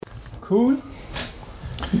Cool.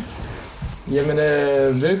 Jamen,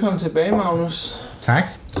 velkommen tilbage, Magnus. Tak.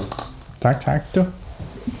 Tak, du.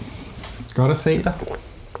 Godt at se dig.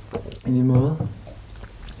 I lige måde.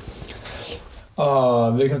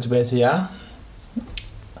 Og velkommen tilbage til jer.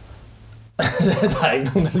 Der er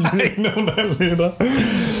ikke nogen, der lytter.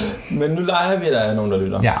 Men nu leger vi, at der er nogen, der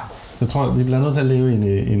lytter. Ja, jeg tror, vi bliver nødt til at leve i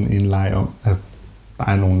en leg om, at der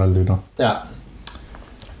er nogen, der lytter. Ja.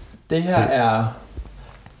 Det her er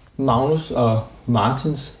Magnus og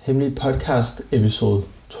Martins hemmelige podcast, episode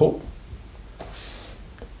 2.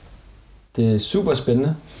 Det er super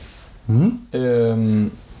spændende.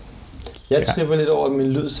 Jeg tripper lidt over, at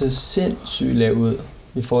min lyd ser sindssygt lav ud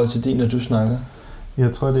i forhold til din, når du snakker.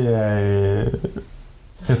 Jeg tror, det er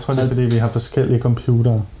fordi, vi har forskellige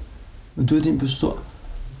computere. Men du har din på stor?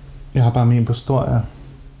 Jeg har bare min på stor, ja.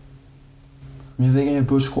 Men jeg ved ikke, om jeg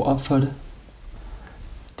burde skrue op for det.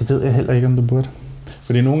 Det ved jeg heller ikke, om du burde.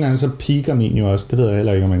 Fordi nogle gange så piker min jo også. Det ved jeg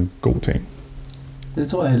heller ikke, om en god ting. Det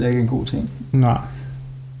tror jeg heller ikke er en god ting. Nej.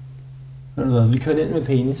 Ved du hvad, vi kørte ind med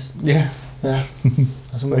penis. Ja. Ja.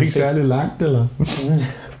 Og så ikke særlig langt, eller?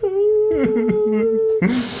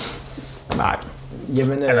 Nej.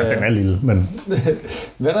 Jamen, eller den er lille, men...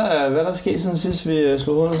 hvad der er sket siden sidst, vi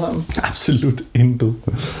slog hovedet sammen? Absolut intet.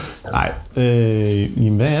 Nej.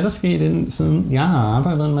 Jamen, hvad er der sket siden? Jeg har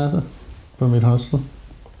arbejdet en masse på mit hostel.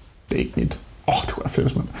 Det er ikke mit. Du er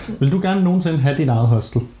fælles, mand. Vil du gerne nogensinde have dit eget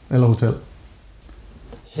hostel eller hotel?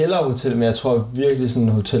 Hellere hotel, men jeg tror virkelig, sådan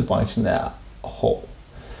hotelbranchen er hård.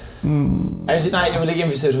 Altså, nej, jeg vil ikke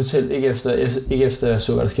investere i et hotel, ikke efter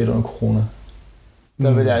så, hvad der skete under corona.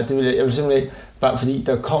 Jeg vil simpelthen ikke, bare fordi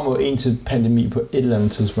der kommer en til pandemi på et eller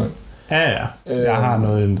andet tidspunkt. Ja. Jeg har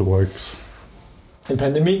noget in the works. En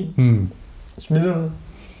pandemi? Smitter du?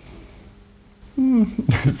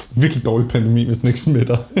 Virkelig dårlig pandemi, hvis den ikke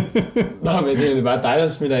smitter. Nå, men det er bare dig, der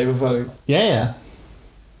smitter af på folk. Ja.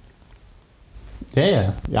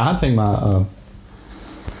 Jeg har tænkt mig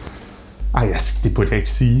at... det burde jeg ikke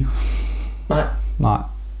sige. Nej.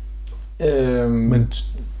 Men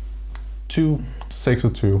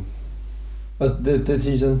 2026. Og det er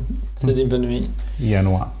teaseren til din pandemi? I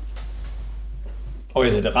januar. Så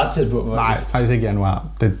det er ret tæt på, faktisk. Nej, faktisk ikke januar.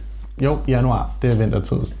 Januar. Det er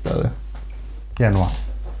vintertid stadig. Januar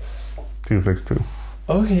 2026.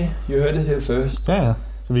 Okay, you heard it here first. Ja.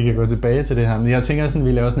 Så vi kan gå tilbage til det her. Men jeg tænker sådan,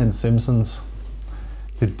 vi laver sådan en Simpsons.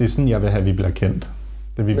 Det er sådan, jeg vil have, at vi bliver kendt.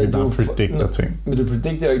 Det vil vi bare predikter ting. Men du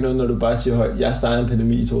predikter jo ikke noget, når du bare siger højt, jeg starter en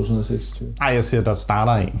pandemi i 2026. Nej, jeg siger, der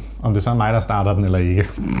starter en. Om det så er mig, der starter den eller ikke.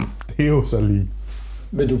 Det er jo så lige.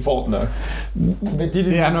 Men du får den nok. Men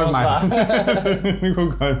det er nok mig. Det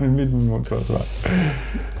kunne godt med mit motorsvar.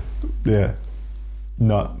 Ja.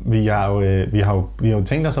 Nå, vi har jo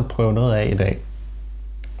tænkt os at prøve noget af i dag,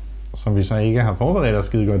 som vi så ikke har forberedt os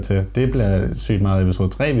skide godt til. Det bliver sygt meget episode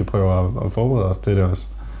 3, vi prøver at forberede os til det også.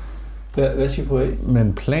 Hvad skal vi prøve af?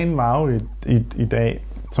 Men planen var jo i dag,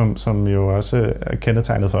 som jo også er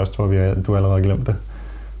kendetegnet for os, tror jeg, du allerede glemt det.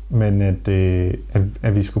 Men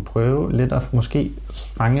at vi skulle prøve lidt at måske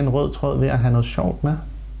fange en rød tråd ved at have noget sjovt med.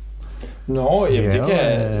 Nå, jamen det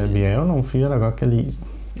kan... Vi er jo nogle fyre, der godt kan lide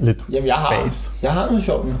lidt space. Jeg har noget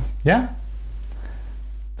sjovt med. Ja.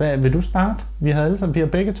 Hvad, vil du starte? Vi har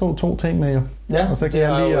begge to ting med jo. Ja, og så kan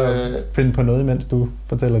jeg lige finde på noget, mens du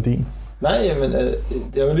fortæller din. Nej, jamen, det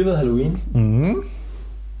har jo lige været Halloween.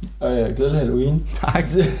 Og jeg glæder Halloween. Tak.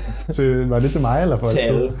 Var det til mig eller for til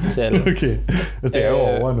alle. Okay. Det er jo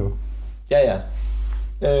over nu. Ja.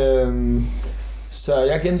 Så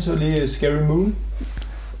jeg genså lige Scary Moon.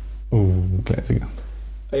 Klassiker.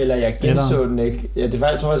 Eller jeg genså den ikke. Ja, det er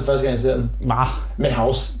faktisk, tror jeg, første gang jeg ser den. Men har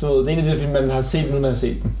det er en af de film, man har set nu, når man har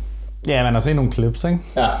set den. Ja, man har set nogle clips, ikke?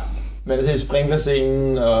 Ja. Man har set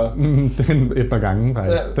sprinklerscenen og... Den et par gange,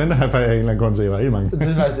 faktisk. Ja. Den har jeg en eller anden grund til, at rigtig mange. Det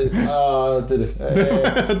er faktisk det.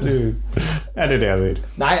 Det. Ja, det er det, jeg har set.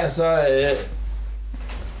 Nej, altså...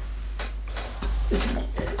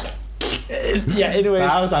 anyways. Der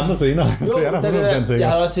er også andre scener. Jeg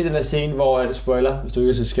har også set den der scene, hvor spoiler, hvis du ikke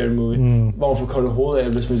har set Scary Movie, hvor man får koldet hovedet af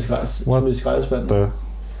og bliver smidt i skraldespanden. The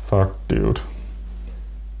fuck, dude.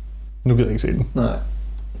 Nu gider jeg ikke se den. Nej.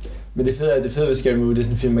 Men det fede ved Scary Movie, det er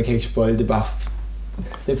sådan en film, man kan ikke spoil. Det er bare...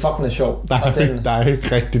 Det er fucking sjovt. Der er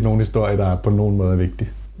ikke rigtig nogen historie, der på nogen måde er vigtig.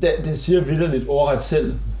 Det siger vitterligt ordret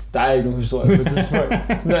selv. Der er ikke nogen historie på det tidspunkt.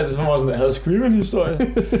 Sådan der, det er som om, jeg havde skrevet en historie.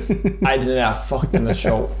 Ej, den er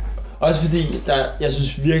sjov. Også fordi, jeg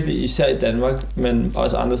synes virkelig, især i Danmark, men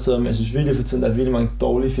også andre steder, men jeg synes virkelig for tiden, der er virkelig mange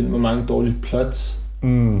dårlige film og mange dårlige plots.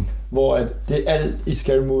 Hvor at det alt i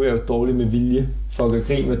Scary Movie er jo dårligt med vilje, for at gøre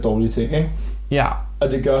grin med dårlige ting, ikke? Ja.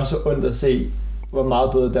 Og det gør så ondt at se hvor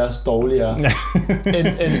meget bedre deres dårlige er, end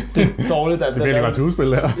det dårlige, der er. Det er virkelig godt til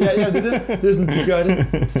udspil, der. Ja, det er sådan, de gør det.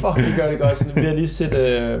 Fuck, de gør det godt. Sådan, vi har lige set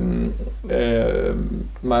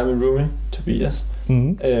mig og min roomie, Tobias.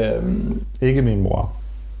 Ikke min bror.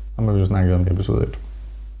 Ham har vi jo snakket om i episode 1.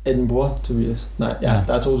 Er din bror Tobias? Nej, ja.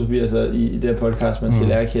 Der er 2 Tobiaser i det her podcast, man skal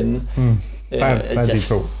lære at kende. Der er de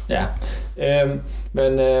 2. Ja.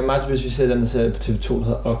 Men mig og Tobias, vi ser den serie på TV2, der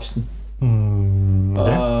hedder Oksen.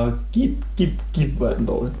 Okay. Og Gip var den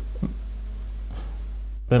dårlig.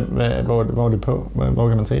 Hvor er det på? Hvor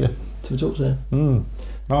kan man se det? TV2 serie.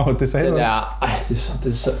 Det sagde du også.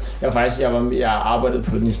 Det er så. Jeg arbejdede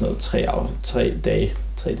på den i sådan noget 3 dage.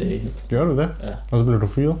 3 dage. Gjorde du det? Ja. Og så blev du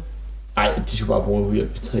fyret? Nej, de skulle bare bruge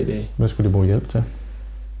hjælp i 3 dage. Hvad skulle de bruge hjælp til?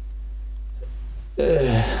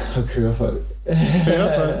 At køre folk. Ja.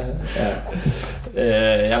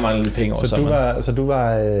 Jeg mangler lidt penge over sommeren. Så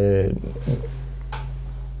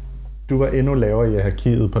du var endnu lavere i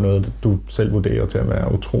hierarkiet på noget, du selv vurderer til at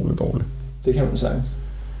være utroligt dårligt. Det kan man sagtens.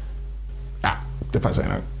 Ja, det er faktisk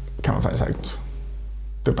nok. Kan man faktisk sagtens.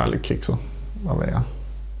 Det er bare lidt kikset at være.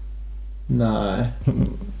 Nej.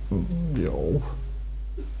 Jo.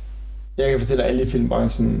 Jeg kan fortælle, at alle i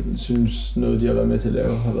filmbranchen synes noget, de har været med til at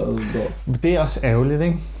lave, har været lort. Det er også ærgerligt,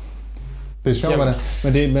 ikke? Det er sjovt,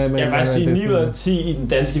 men det jeg vil faktisk sige, 9 ud af 10 i den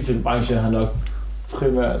danske filmbranche har nok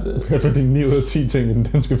primært... Ja, fordi 9 ud af 10 ting i den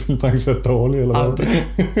danske filmbranche er dårlige, eller hvad?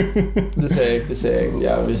 Det sagde jeg ikke.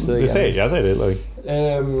 Jeg sagde det heller ikke.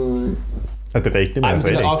 Altså, det er rigtigt, men jeg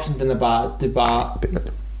sagde det ikke. Oksen, det er bare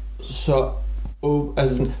så...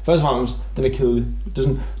 altså sådan, først og fremmest, den er kedelig. Det er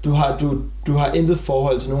sådan, du har intet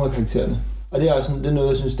forhold til nogle af karaktererne. Og det er også sådan, det er noget,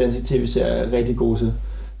 jeg synes, danske tv-serier er rigtig gode til.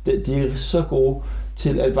 De er så gode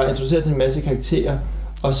til at bare introducere til en masse karakterer,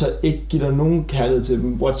 og så ikke give dig nogen kærlighed til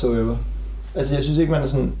dem, whatsoever. Altså, jeg synes ikke, man er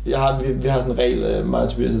sådan... vi har sådan en regel, meget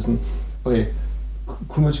Tobias, sådan, okay,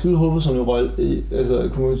 kunne man skyde hovedpersonen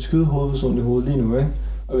kunne man skyde hovedpersonen i hovedet lige nu, ikke?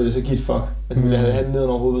 Og ville det så give et fuck? Altså, ville jeg have den ned,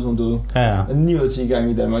 når hovedpersonen døde? Ja. Og 9 ud af 10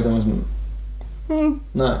 gange i Danmark, der var sådan...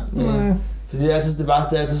 Nej. Fordi det er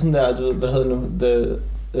altid sådan der, du ved, hvad hedder nu,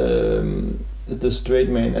 the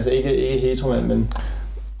straight man, altså ikke hetero-man, men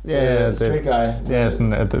straight guy. Ja,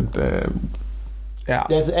 sådan at det er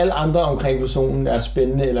altid alle andre omkring personen er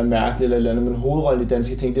spændende eller mærkeligt eller andet, men hovedrollen i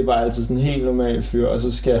danske ting, det er bare altid sådan en helt normal fyr, og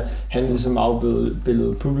så skal han ligesom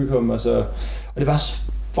afbillede publikum, og det er bare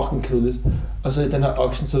fucking kedeligt. Og så i den her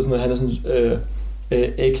Oksen, så sådan noget, han er sådan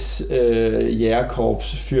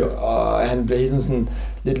ex-jægerkorps fyr, og han bliver helt sådan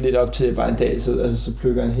lidt op til bare en dag, så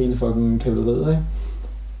plukker han hele fucking kavaleriet, ikke?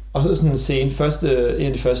 Og så sådan en scene, en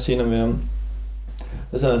af de første scener med ham,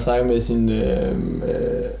 der så han snakker med sin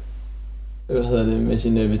med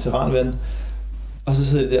sin veteranven, og så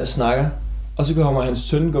sidder de der og snakker, og så kommer hans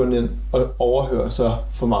søn gå ind og overhører så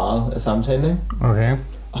for meget af samtalen, ikke? Okay.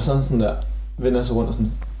 Og sådan der vender sig rundt og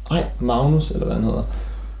sådan, ej, Magnus, eller hvad han hedder,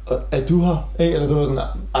 er du her? Ikke? Eller du var sådan,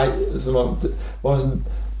 ej, som om, hvor sådan,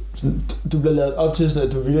 du bliver lavet op til sådan,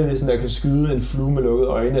 at du virkelig sådan, der kan skyde en flue med lukkede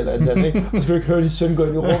øjne, eller et eller andet, ikke? Og så skal du ikke høre de søn gå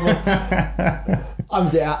ind i rummet.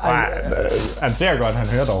 Jamen, det er... Han ser godt, han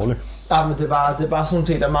hører dårligt. Ja, men det er bare sådan nogle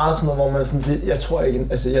ting, der er meget sådan noget, hvor man sådan, jeg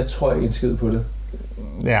tror ikke en skid på det.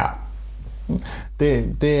 Ja.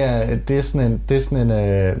 Det er sådan en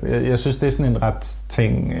jeg synes, det er sådan en ret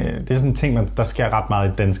ting, det er sådan en ting, der sker ret meget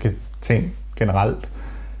i danske ting generelt.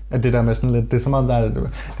 At det der med sådan lidt, det er så meget,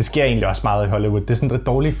 det sker egentlig også meget i Hollywood. Det er sådan en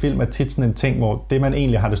dårlig film, er tit sådan en ting, hvor det man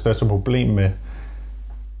egentlig har det største problem med,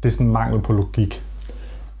 det er sådan en mangel på logik.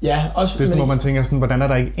 Ja, også det er sådan, hvor man tænker sådan, hvordan er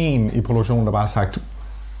der ikke en i produktionen, der bare har sagt,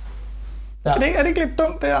 ja. Er det ikke lidt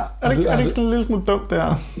dumt der? Er det ikke sådan en lille smule dumt der?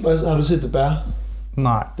 Har du set det bære?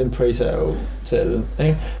 Nej. Den praiser er jo til alle,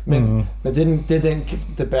 ikke? Men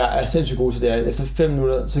det bære er sindssygt god til det, at efter 5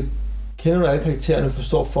 minutter, så kender du alle karaktererne,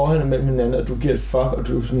 forstår forholdene mellem hinanden, og du giver et fuck, og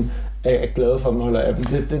du sådan er glad for, at man holder af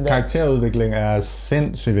dem. Karakterudvikling er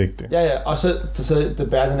sindssygt vigtig. Ja, og så det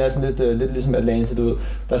bære, den er sådan lidt ligesom Atlanta, du ved.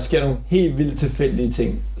 Der sker nogle helt vildt tilfældige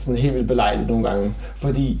ting, sådan helt vildt belejligt nogle gange,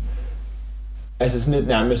 fordi altså sådan lidt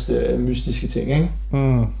nærmest mystiske ting, ikke?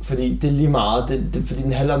 Fordi det er lige meget, fordi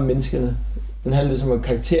den handler om menneskene. Den handler ligesom om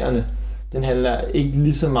karaktererne. Den handler ikke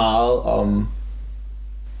lige så meget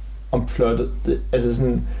om plottet. Altså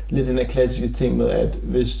sådan lidt den der klassiske ting med, at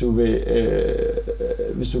hvis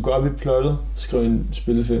du går op i plottet, skriv en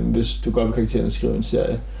spillefilm. Hvis du går op i karaktererne, skriv en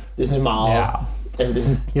serie. Det er sådan meget... Ja. Altså, det er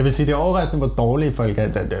sådan... Jeg vil sige, det er overraskende, hvor dårlige folk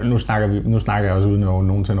er. Nu snakker jeg også uden at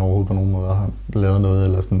nogensinde overhovedet på nogen måde har lavet noget,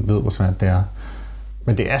 eller sådan ved, hvor svært det er.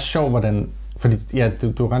 Men det er sjovt, hvordan... Fordi ja,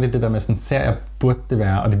 du er ret i det der med, sådan serier burde det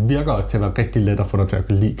være, og det virker også til at være rigtig let at få dig til at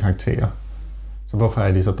kunne lide karakterer. Så hvorfor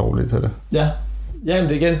er de så dårlige til det? Ja. Jamen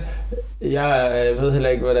det igen, jeg ved heller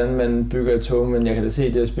ikke, hvordan man bygger et tog, men jeg kan da se,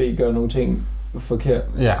 at DSB gør nogle ting forkert.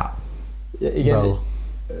 Ja. Igen,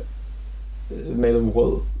 maler dem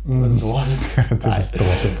rød.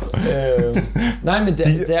 Nej, men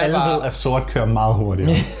det er alle bare... ved, at sort kører meget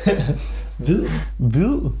hurtigere. Hvid.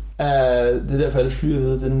 Hvid? Det er derfor, alle fly er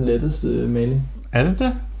hvide. Det er den letteste maling. Er det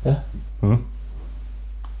det? Ja.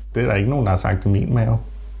 Det er der ikke nogen, der har sagt til min mave.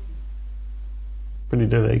 Fordi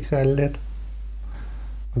det er ikke særlig let.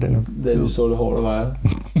 Og den det er de sorte hår, der vejer.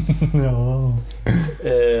 No.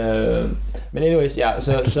 Men anyways, ja,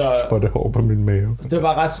 så det hår på min mave. Det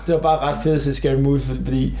var bare ret fedt at se Scary Movie,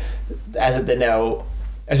 fordi altså den er jo,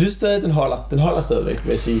 jeg synes stadig den holder stadigvæk,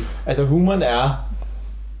 vil jeg sige. Altså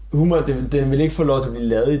den vil ikke få lov til at blive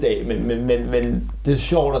lavet i dag, men det er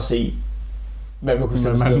sjovt at se, hvad man kunne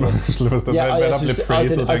slippe afsted. Ja, og jeg synes,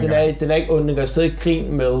 den er ikke ond, den gør stadig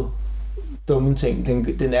grin med dumme ting.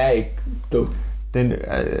 Den er ikke dum. Den,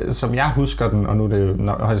 som jeg husker den, og nu er det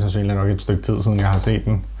jo højst sandsynligt nok et stykke tid siden, jeg har set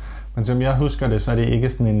den, men som jeg husker det, så er det ikke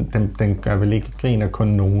sådan en, den gør vel ikke grin af kun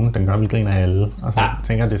nogen, den gør vel grin af alle. Altså, jeg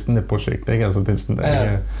tænker, det er sådan et projekt, ikke? Altså, det er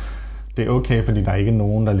sådan, det er okay, fordi der er ikke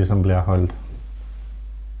nogen, der ligesom bliver holdt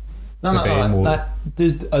tilbage imod. Nej,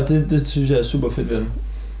 det synes jeg er super fedt ved den.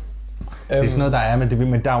 Det er sådan noget, der er,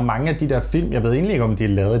 men der er jo mange af de der film, jeg ved egentlig ikke, om de er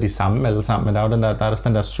lavet de samme alle sammen, men der er jo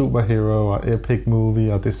den der superhero og epic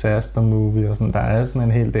movie og disaster movie og sådan, der er sådan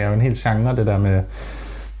en hel, det er jo en hel genre, det der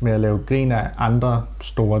med at lave grin af andre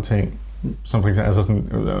store ting, som for eksempel, altså sådan,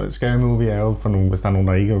 scary movie er jo for nogen, hvis der er nogen,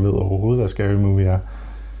 der ikke ved overhovedet, hvad scary movie er,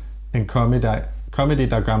 en comedy,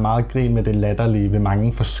 der gør meget grin med det latterlige ved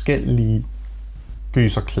mange forskellige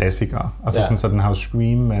gyserklassikere, altså sådan, så den har jo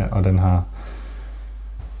Scream med, og den har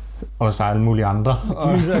også alle mulige andre.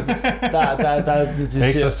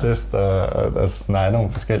 Exorcist og sådan, der er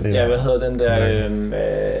nogle forskellige. Ja, hvad hedder den der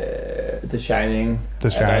The Shining. The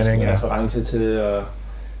Shining, ja. Reference til, og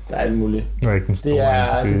der er alt muligt. Det er ikke den store. Det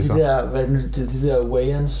er de der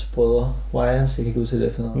Wayans-brødre. Wayans, jeg kan ikke udtale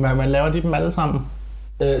det for noget. Men man laver de dem alle sammen?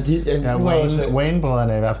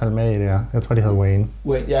 Wayne-brødrene er i hvert fald med i det her. Jeg tror, de hedder Wayne.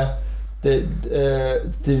 Wayne, ja. Det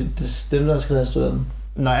dem, der har skrevet historien.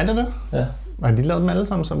 Nå, er det det? Ja. Har de lavet dem alle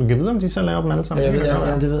sammen? Så vi kan vide, om de så laver dem alle sammen. Ja,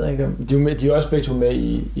 det ved jeg ikke. De er jo også begge to med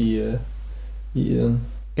i den.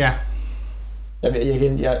 Ja. Jeg vil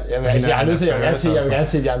gerne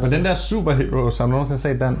se de andre. Men den der superhero, som nogensinde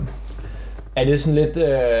set den? Er det sådan lidt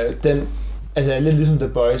altså lidt ligesom The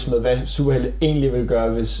Boys med, hvad superhelte egentlig vil gøre,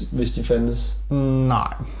 hvis de fandtes?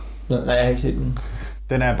 Nej. Nej, jeg har ikke set den.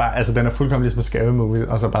 Den er bare, altså den er fuldkommen ligesom Scary Movie,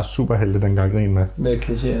 og så bare superhelte, den gør grin med. Med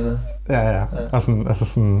klichéerne. Ja. Og sådan, altså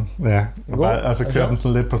sådan, ja. Og så kører den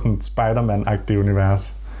sådan lidt på sådan et Spider-Man-agtigt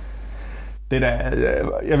univers. Det der,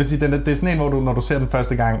 jeg vil sige, det er sådan en, hvor du, når du ser den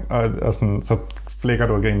første gang, og sådan, så flækker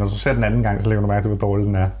du og griner, og så ser den anden gang, så lægger du mærke til, hvor dårlig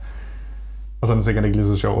den er. Og så er den sikkert ikke lige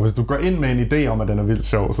så sjov. Og hvis du går ind med en idé om, at den er vildt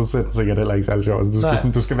sjov, så ser den sikkert heller ikke særlig sjov.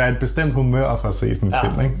 Altså, du skal være et bestemt humør for at se sådan en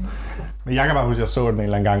film, ikke? Men jeg kan bare huske, at jeg så den en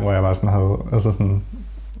eller anden gang, hvor jeg bare sådan havde, altså sådan,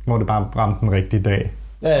 hvor det bare ramte den rigtige dag.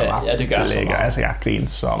 Ja, det gør så meget. Altså, jeg griner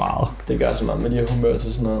så meget. Det gør så meget med de her humør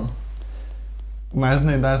til sådan noget.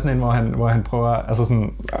 Der er sådan en, hvor han prøver, altså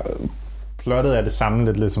sådan, plottet er det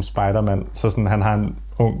samme lidt som Spider-Man, så sådan, han har en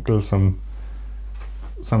onkel,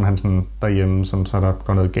 som han sådan derhjemme, som så der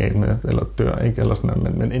går noget galt med, eller dør, ikke? Eller sådan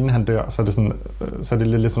noget. Men inden han dør, så er det sådan, så er det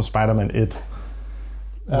lidt som Spider-Man 1,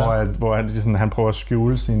 hvor han prøver at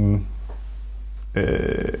skjule sine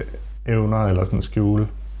evner, eller sådan skjule,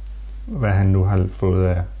 hvad han nu har fået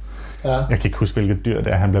af. Ja. Jeg kan ikke huske, hvilket dyr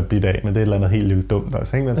det er, han bliver bidt af, men det er et eller andet helt lille dumt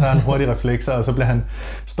også, ikke? Men så har han hurtige reflekser, og så bliver han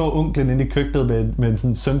står onklen inde i køkkenet med en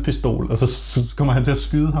sådan sømpistol, og så kommer han til at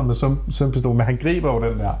skyde ham med sømpistol, men han griber over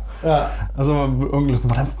den der. Ja. Og så var onklen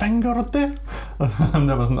sådan, hvordan fanden gør du det? Og han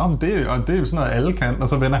der var sådan, det er jo sådan noget, alle kan, og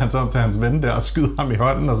så vender han så om til hans ven der og skyder ham i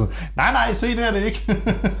hånden, og så, nej, se det er det ikke.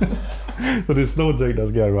 Så det er sådan nogle ting, der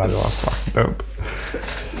sker, det var fucking dumt.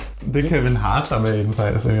 Det kan Kevin Hart der med inden for,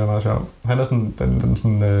 jeg synes, det er meget sjovt. Han er sådan den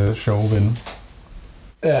sådan sjove ven.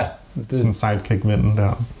 Ja. Sådan sidekick-vennen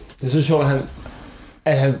der. Det er så sjovt,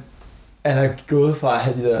 at han har gået fra at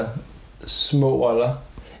have de der små roller.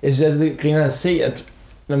 Jeg synes altid, det griner at se, at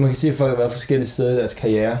man kan sige, at folk har været forskellige steder i deres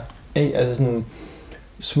karriere. Ikke? Altså sådan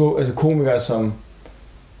små, altså komikere, som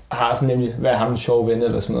har sådan nemlig, hvad er ham en sjov ven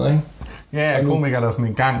eller sådan noget, ikke? Ja, komikere, der sådan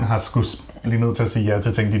en gang har skulle blive nødt til at sige ja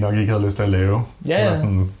til ting, de nok ikke havde lyst til at lave. Ja.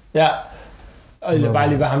 Sådan, ja. Og det bare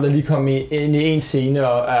lige var ham, der lige kom ind i en scene,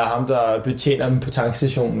 og er ham, der betjener dem på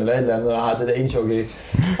tankstationen, eller et eller andet, og har det der ene sjov gæk.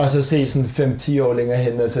 Og så se sådan 5-10 år længere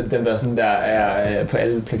hen, og så dem der sådan der er på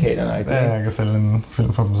alle plakaterne. Ikke? Ja, jeg kan sælge en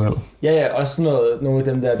film for dem selv. Ja, også sådan nogle af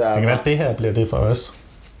dem der... Det kan være, at det her bliver det for os.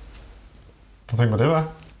 Jeg tænker på det, var.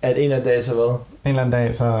 At en eller anden dag så hvad? En eller anden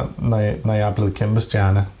dag, så når jeg er blevet kæmpe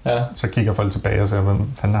stjerne, så kigger folk tilbage og siger, hvad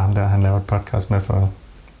fanden er ham der, han laver et podcast med for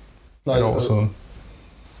et år siden.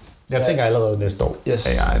 Jeg tænker allerede næste år, at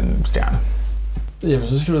jeg er en stjerne. Jamen,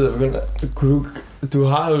 så skal du da begynde. Du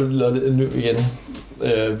har jo lavet det nu igen.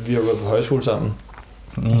 Vi har gået på højskole sammen.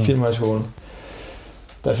 Filmhøjskolen.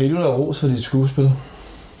 Der fik du da ros for dit skuespil.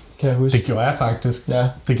 Kan jeg huske? Det gjorde jeg faktisk. Ja.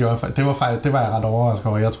 Det var jeg ret overrasket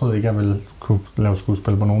over. Jeg troede ikke, jeg ville kunne lave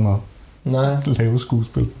skuespil på nogen måde. Nej. Lave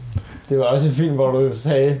skuespil. Det var også en film, hvor du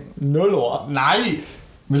sagde 0 ord. Nej!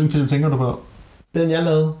 Hvilken film tænker du på? Den jeg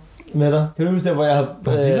lavede med dig. Kan du huske det, hvor jeg har...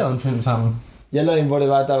 Vi lavede en film sammen. Jeg lavede en, hvor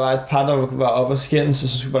der var et par, der var oppe og skændes, og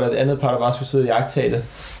så var der et andet par, der bare skulle sidde i jagttage det.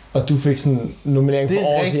 Og du fik sådan en nominering for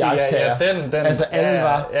årets jagttager. Den. Altså alle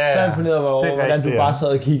var så imponeret over, hvordan du bare sad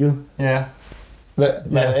og kiggede. Ja.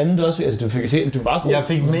 Hvad andet du også? Altså, du var god. Jeg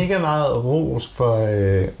fik mega meget ros for...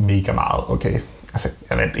 mega meget, okay. Altså,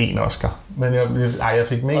 jeg vandt 1 Oscar. Men jeg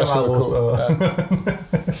fik mega meget ros for... Ja.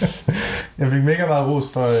 Jeg fik mega meget ros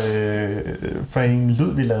for en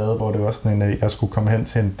lyd, vi lavede, hvor det var sådan en, at jeg skulle komme hen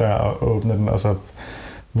til en dør og åbne den, og så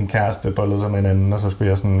min kæreste bollede sig med en anden, og så skulle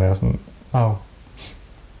jeg sådan være sådan...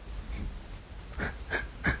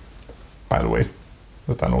 By the way,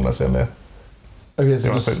 hvis der er nogen, der ser med. Okay,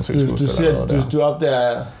 så du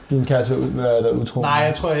opdager din kæreste med at være utro? Nej,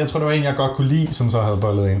 jeg tror, det var en, jeg godt kunne lide, som så havde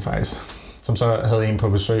bollet en faktisk. Som så havde en på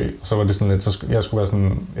besøg, og så var det sådan lidt, så jeg skulle være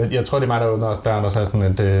sådan... Jeg tror, det er mig, der åbner os døren, og så er sådan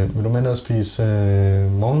lidt, vil du med ned og spise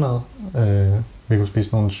morgenmad? Vi kunne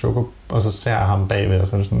spise nogle choco, og så ser jeg ham bagved, og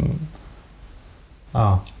så er det sådan...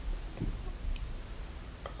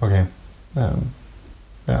 Okay.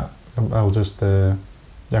 Ja, I'll just...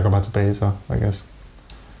 jeg går bare tilbage så, I guess.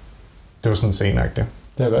 Det var sådan senagtigt.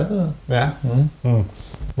 Det var godt, det der. Ja.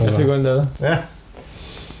 Jeg fik ondt af det. Ja.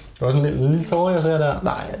 Det var sådan en lille tårer, jeg ser der.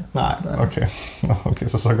 Nej. Okay. Okay,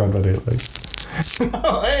 så godt var det heller ikke.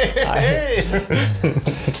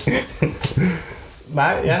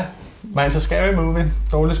 Nej, så Scary Movie.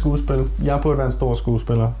 Dårlig skuespil. Jeg burde være en stor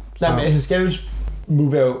skuespiller. Så. Nej, men altså Scary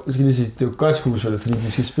Movie er jo, skal lige sige, det er jo godt skuespil, fordi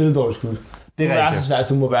de skal spille dårligt skuespil. Det er så svært.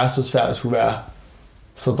 Du må være så svært at skulle være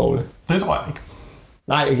så dårlig. Det tror jeg ikke.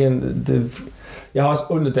 Nej, igen, jeg har også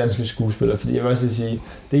ondt af danske skuespillere, fordi jeg vil også sige, det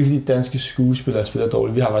er ikke fordi danske skuespillere spiller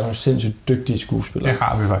dårligt. Vi har faktisk nogle sindssygt dygtige skuespillere. Det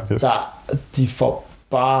har vi faktisk. De får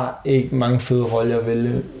bare ikke mange fede roller at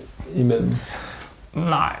vælge imellem.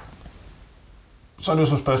 Nej. Så er det jo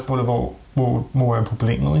så spørgsmålet, hvor er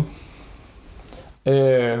problemet, ikke?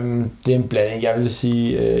 Det er en blanding. Jeg vil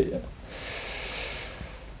sige,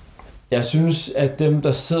 jeg synes, at dem,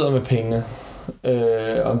 der sidder med pengene,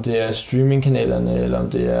 om det er streamingkanalerne, eller om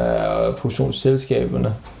det er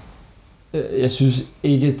produktionsselskaberne, jeg synes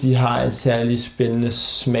ikke, de har en særlig spændende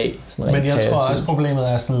smag. Men jeg tror også,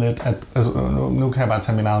 problemet er sådan lidt, at altså, nu kan jeg bare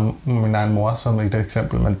tage min egen mor som et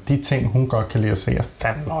eksempel, men de ting, hun godt kan lide at se, er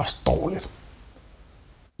fandme også dårligt.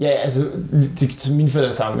 Ja, altså, mine forældre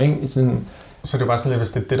er sammen, ikke? Sådan, så det er bare sådan lidt, hvis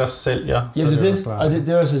det er det, der sælger, ja, så det. Og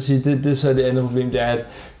det var så at sige, det er så det andet problem, det er, at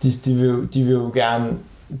de vil jo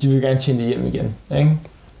gerne tjene det hjem igen, ikke?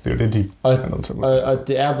 Det er jo det, de er nødt til. Og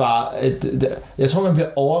det er bare, jeg tror, man bliver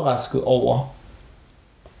overrasket over,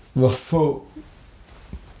 hvor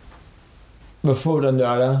få der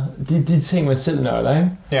nørder. De ting, man selv nørder,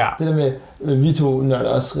 ikke? Ja. Det der med, vi to nørder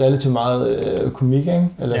også relativt meget komik, ikke?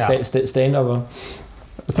 Eller stand-upper.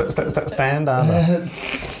 Stand-upper.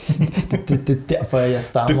 Det er derfor, jeg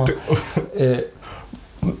stammer.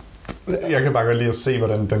 Jeg kan bare godt lide at se,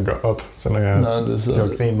 hvordan den går op. Så når jeg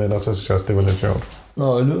gjorde grin med det, så synes jeg også, det var lidt sjovt.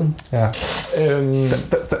 Nå, lyden. Ja.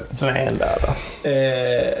 Stand-upper.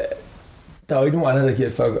 Der er jo ikke nogen andre, der giver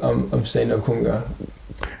fuck om stand-up-komikere.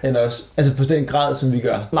 End os. Altså på den grad, som vi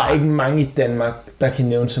gør. Der er ikke mange i Danmark, der kan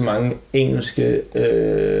nævne så mange engelske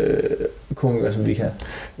komikere, som vi kan.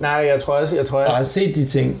 Nej, jeg tror også. Og har set de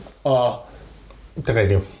ting, og det er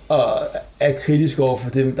rigtigt. Og er kritisk over for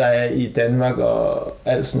dem, der er i Danmark og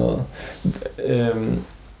alt sådan noget.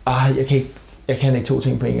 Jeg kan ikke 2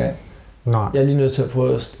 ting på en gang. Nej. Jeg er lige nødt til at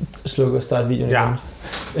prøve at slukke og starte videoen igen.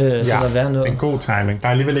 Så der er noget. Det er en god timing. Der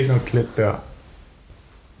er alligevel ikke noget klip der.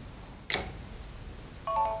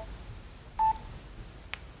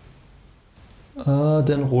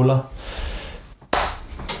 Den ruller.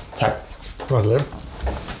 Tak. Det var så let.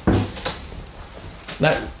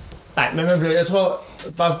 Nej, men jeg tror,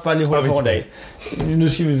 bare lige hurtigt for en dag. Nu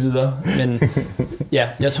skal vi videre, men ja,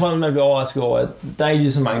 jeg tror, man bliver overrasket over, at der er ikke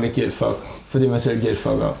lige så mange, der giver et fuck, fordi man selv giver et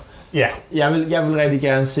fuck op. Ja. Jeg vil rigtig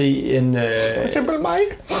gerne se en... For eksempel mig.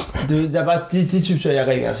 Der er bare de typer, jeg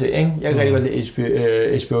rigtig gerne vil se, ikke? Jeg kan rigtig godt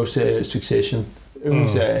lide HBO's Succession,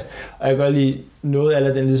 yndlingsserie, og jeg kan godt lide noget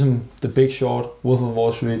af den ligesom The Big Short, Wolf of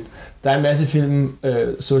Wall Street. Der er en masse film,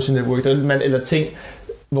 Social Network, eller ting,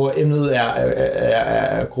 hvor emnet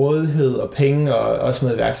er grådighed og penge og også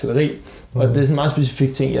med iværksætteri. Og det er sådan en meget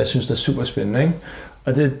specifik ting, jeg synes, der er super spændende. Ikke?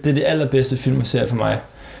 Og det er det allerbedste film, jeg ser for mig.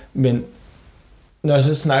 Men når jeg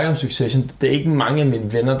så snakker om Succession, det er ikke mange af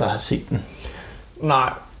mine venner, der har set den.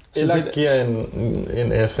 Nej, eller det giver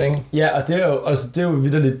en F, ikke? Ja, og det er jo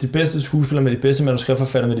vitterligt de bedste skuespillere med de bedste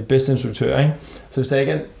manuskriptforfattere med de bedste instruktører, ikke? Så hvis der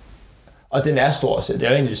ikke er og den er stor, så det er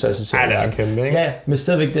jo egentlig de største serier. Nej, det er kæmpe, ikke? Ja, men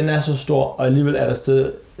stadigvæk, den er så stor, og alligevel er der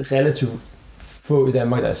stadig relativt få i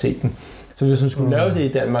Danmark, der har set den. Så hvis man skulle lave det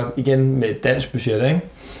i Danmark, igen med et dansk budget, ikke?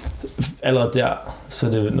 Allerede der, så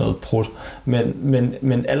er det noget prut.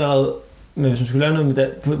 Men allerede, hvis man skulle lave noget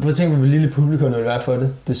med på at tænke, hvor lille publikum vil være for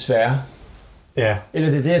det, desværre. Ja. Eller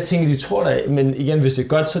det er det, jeg tænker, de tror der, men igen, hvis det er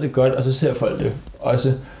godt, så er det godt, og så ser folk det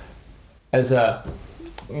også. Altså...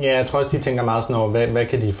 Ja, jeg tror også, de tænker meget sådan over, hvad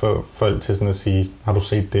kan de få folk til sådan at sige, har du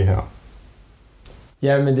set det her?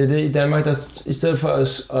 Ja, men det er det i Danmark, der i stedet for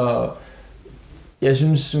os, og jeg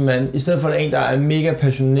synes, i stedet for at en, der er mega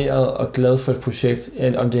passioneret og glad for et projekt,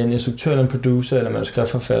 om det er en instruktør eller en producer eller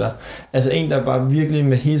manuskriptforfatter, altså en, der bare virkelig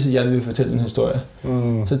med hele sit hjerte vil fortælle en historie,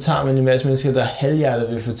 så tager man en masse mennesker, der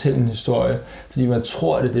halvhjertet vil fortælle en historie, fordi man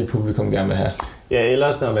tror, at det er det, publikum gerne vil have. Ja,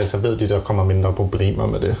 ellers når man så ved de, der kommer mindre problemer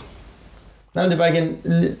med det. Nej, men det er bare igen,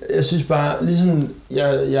 jeg synes bare, ligesom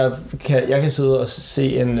jeg kan sidde og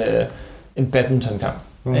se en badmintonkamp.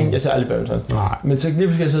 Ikke? Jeg ser aldrig badminton. Nej. Men så lige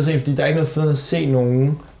pludselig kan jeg sidde og se, fordi der er ikke noget fedt at se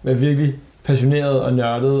nogen være virkelig passioneret og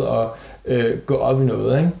nørdet og gå op i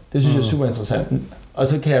noget. Ikke? Det synes jeg er super interessant. Og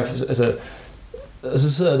så kan jeg, og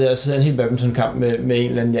så sidder jeg der og ser en helt badmintonkamp med en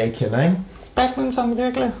eller anden, jeg ikke kender. Ikke? Badminton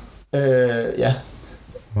virkelig? Ja.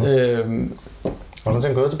 Har du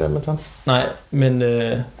tænkt gået til badminton? Nej, men...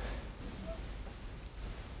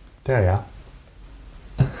 Det er jeg.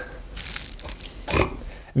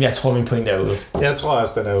 Jeg tror, min pointe er ude. Jeg tror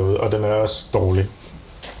også, den er ude, og den er også dårlig.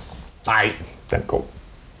 Nej, den er god.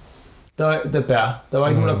 Der var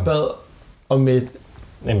ikke nogen, der bad om en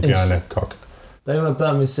bjørnekok. Der er nogen, der bad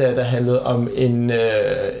om en serie, der handlede om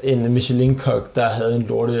en Michelin-kok, der havde en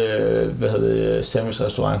lorte,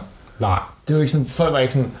 sandwich-restaurant. Nej. Det var ikke sådan, folk var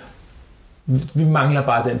ikke sådan, vi mangler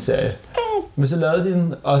bare den serie. Men så lavede de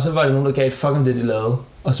den, og så var det nogen, der gav et fuck om det, de lavede,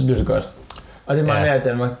 og så blev det godt. Og det mangler jeg i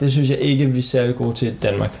Danmark. Det synes jeg ikke, vi er særlig gode til i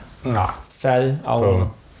Danmark. Nej. Færdig, afrundet.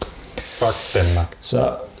 Fuck Danmark. Så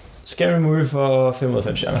Scary Movie for 5 ud af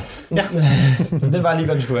 5 stjerner. Ja. Den var lige,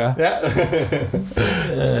 hvad den skulle være. Ja.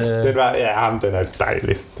 Den er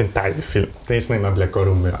dejlig. Det er en dejlig film. Det er sådan en, man bliver godt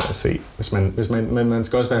humør at se. Men man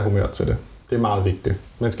skal også være humør til det. Det er meget vigtigt.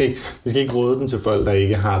 Vi skal ikke råde den til folk, der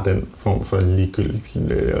ikke har den form for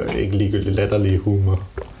ligegyldig latterlig humor.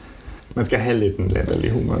 Man skal have lidt en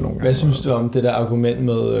latterlig humor nogle gange. Hvad synes du om det der argument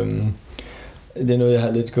med... det er noget, jeg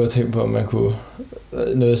har lidt godt tænkt på, om man kunne...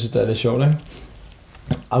 Noget, jeg synes, der er lidt sjovt, ikke?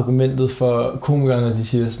 Argumentet for komikerne, når de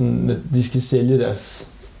siger sådan, at de skal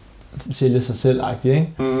sælge sig selv-agtigt, ikke?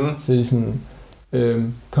 Mm-hmm. Så er de sådan...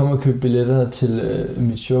 kom og køb billetter til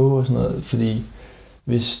mit show og sådan noget, fordi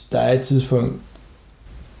hvis der er et tidspunkt,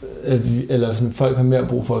 eller sådan, folk har mere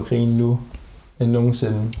brug for at grine nu, end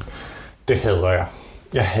nogensinde. Det hader jeg.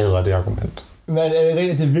 Jeg hader det argument. Men er det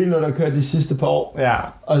rigtigt, det er vildt noget, der kører de sidste par år? Ja.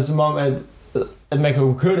 Og som om, at man kan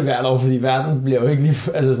jo køre det hvert år, fordi verden bliver jo ikke lige...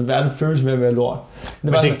 Altså, sådan, verden føles mere og mere lort.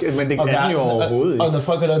 Men det kan den jo overhovedet ikke. Og når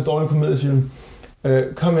folk har lavet en dårlig komediefilm,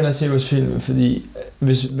 kom ind og se vores film, fordi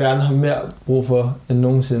hvis verden har mere brug for end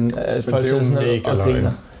nogensinde, at folk sidder sådan noget og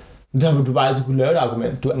griner. Men der har du bare altid kunne lave det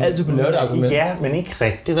argument. Du har altid kunne lave det argument. Ja, men ikke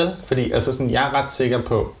rigtigt, vel? Fordi altså sådan, jeg er ret sikker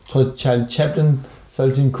på... Jeg tror, Charlie Chaplin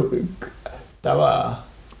solgte sin... Der var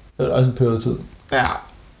også en periodetid. Ja.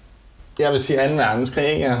 Jeg vil sige 2.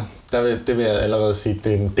 verdenskrig, ja. Det vil jeg allerede sige,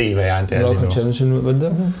 det er en del værre end det er lige nu. Chaplin ud? Var det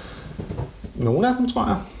der? Nogle af dem, tror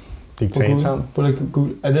jeg. Diktatoren.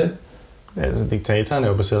 Er det? Ja, altså diktatoren er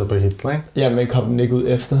jo baseret på Hitler, ikke? Ja, men kom den ikke ud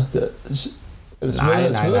efter? Nej,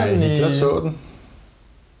 Hitler så den.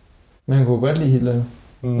 Men han kunne godt lide Hitler jo.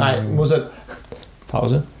 Nej, modsat.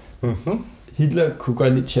 Pause. Mm-hmm. Hitler kunne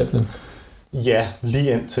godt lide Chaplin. Ja,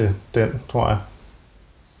 lige indtil den, tror jeg.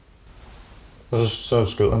 Og så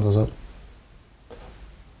skød han sig selv.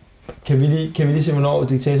 Kan vi lige se, hvornår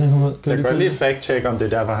diktatoren kom ud? Jeg kan godt lige fact-check, om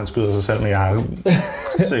det er derfor, han skyder sig selv, men jeg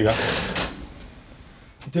er sikker.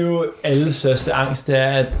 Det er jo alles største angst, det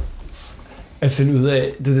er at finde ud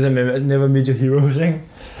af, det der med never meet your heroes, ikke?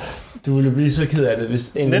 Du ville blive så ked af det, hvis...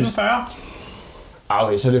 1940?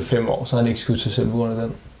 Okay, så er det 5 år, så har han ikke skudt sig selv på grund af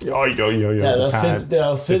den. Jo.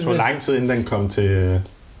 Det tog lang tid, inden den kom til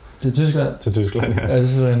Tyskland? Til Tyskland, ja. Ja, det er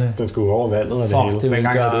selvfølgelig. Den skulle over vandet og det hele.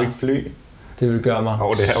 Dengang havde du ikke fly. Det vil gøre mig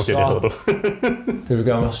det havde du. det vil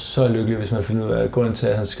gøre mig så lykkelig, hvis man finder ud af, at grunden til,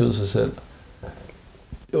 at han skød sig selv.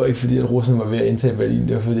 Det var ikke fordi, at Rusland var ved at indtage Berlin.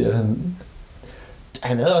 Det var fordi, at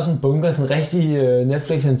han havde også en bunker, sådan en rigtig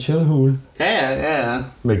Netflix and chill hule. Ja.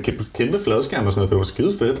 Med kæmpe fladskærm og sådan noget. Det var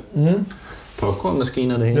skide fedt. Mm.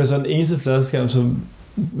 Popcornmaskiner det hele. Det var sådan den eneste fladskærm, som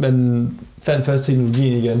man fandt først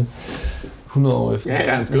teknologien igen. 100 år efter.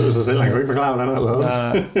 Ja, han skød sig selv. Han kunne ikke forklare, hvordan han havde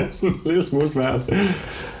lavet det. Sådan en lille smule svært.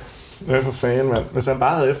 Det er for fanden, mand. Hvis han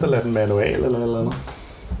bare havde efterladt en manual eller andet.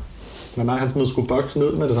 Men nej, han skulle boksen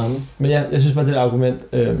ud med det samme. Men ja, jeg synes bare, det er et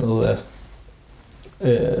argument med, at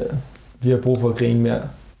vi har brug for at grine mere.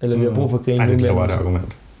 Eller vi har brug for at grine mere. Nej, det var et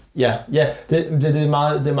argument. Ja, det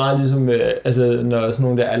er meget ligesom, når sådan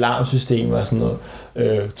nogle der alarmsystemer og sådan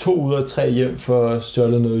noget. 2 ud af 3 hjem for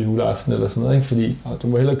stjålet noget juleaften eller sådan noget, ikke? Fordi du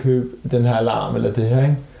må hellere købe den her alarm eller det her,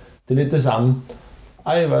 ikke? Det er lidt det samme.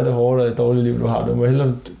 Ej, hvor er det hårdt og et dårligt liv, du har. Du må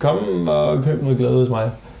hellere komme og købe noget glæde hos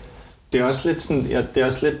mig. Det er også lidt sådan, det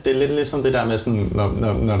er lidt ligesom det der med sådan,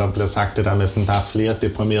 når der bliver sagt det der med sådan, der er flere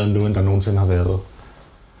deprimerede nu, end der nogensinde har været.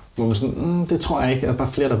 Hvor man sådan, det tror jeg ikke, at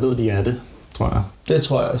bare flere, der ved, de er det, tror jeg. Det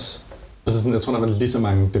tror jeg også. Altså sådan, jeg tror, der var lige så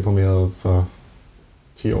mange deprimerede for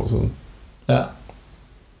 10 år siden. Ja.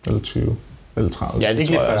 Eller 20, eller 30. Ja, det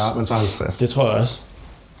ikke tror jeg 40, også. Men så 50. Det tror jeg også.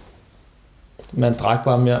 Man drak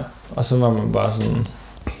bare mere, og så var man bare sådan...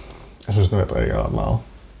 Jeg synes nu, jeg drikker ret meget.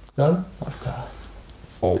 Gør du?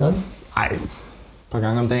 Gør du? Ej, et par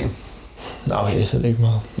gange om dagen. Nå, okay, så er det ikke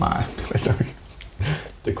meget. Nej, det er ikke.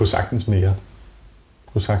 Det kunne sagtens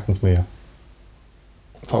mere.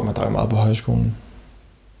 Fuck, man drak meget på højskolen.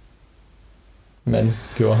 Man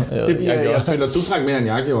gjorde. Jeg føler, du drak mere, end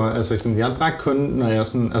jeg gjorde. Altså, sådan, jeg drak kun, når jeg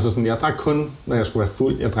sådan... Altså, sådan, jeg drak kun, når jeg skulle være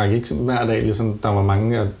fuld. Jeg drak ikke sådan, hver dag, ligesom der var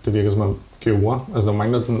mange, det virkede som om gjorde. Altså, der var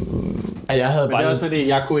mange, der... Ja, jeg havde men det er også fordi,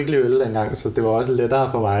 jeg kunne ikke lide øl dengang, så det var også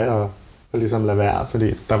lettere for mig at ligesom lade være,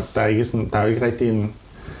 fordi der er ikke sådan, der er jo ikke rigtig en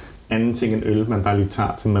anden ting end øl, man bare lige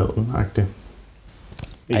tager til maden-agtigt.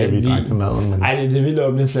 Ikke at vi drak til maden, men... Ej, det er vildt at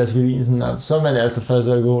åbne en flaske vin, sådan der. Så er man altså først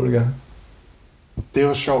alkoholiker. Det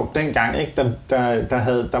var sjovt. Dengang, ikke,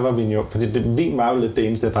 der var vin jo... Fordi vin var jo lidt det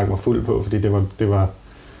eneste, jeg drak mig fuld på, fordi det var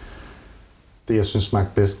det, jeg synes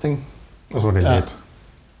smagte bedst, ikke? Og så var det let.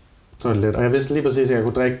 Så var det let. Og jeg vidste lige præcis, at jeg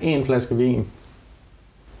kunne drikke 1 flaske vin,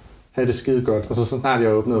 have det skide godt, og så snart jeg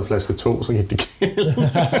åbnede flaske 2, så gik det galt.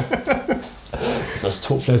 Så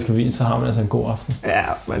 2 flasker vin, så har man altså en god aften. Ja,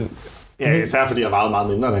 men... Ja, især fordi jeg vejede meget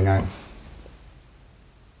mindre dengang.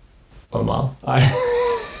 Hvor meget? Ej.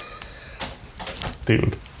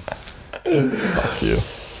 Dude. Fuck you.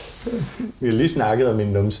 Vi har lige snakket om min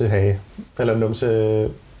numsehage. Eller numse...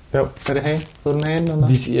 Jo, er det hage? Hedder den hagen,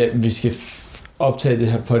 eller? Vi skal optage det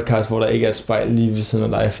her podcast, hvor der ikke er et spejl lige ved siden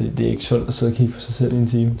af dig, fordi det er ikke sundt at sidde og kigge på sig selv i en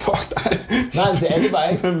time. Fuck dig. Nej, det er det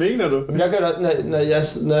bare ikke. Hvad mener du? Men jeg gør det, når jeg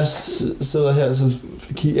sidder her, så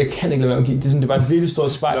jeg kan ikke lade være med at kigge. Det er bare et virkelig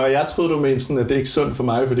stort spejl. Nå, jeg troede, du mente sådan, at det er ikke sundt for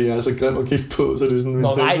mig, fordi jeg er så grim at kigge på, så det er sådan min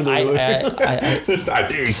nej. Nej,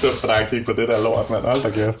 det er ikke sundt for dig at kigge på det der lort, mand. Hold da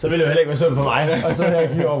kæft. Så vil det jo heller ikke være sundt for mig, og så her og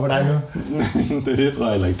kigge over på dig nu. det tror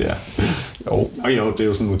jeg heller ikke, det er. Jo, det er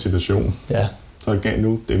jo sådan en motivation. Ja. Så galt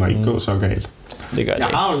nu, det må ikke gå så galt. Det gør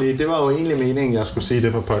det ikke. Det var jo egentlig meningen, jeg skulle sige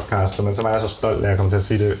det på podcasten, men så var jeg så stolt, at jeg kom til at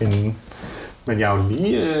sige det inden. Men jeg har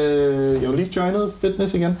jo lige joinet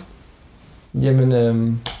fitness igen. Jamen,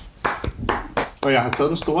 Og jeg har taget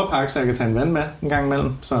den store pakke, så jeg kan tage en vand med en gang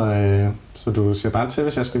imellem. Så du siger bare til,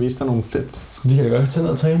 hvis jeg skal vise dig nogle fips. Vi kan da godt tage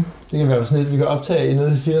ned og træne. Det kan være sådan lidt, vi kan optage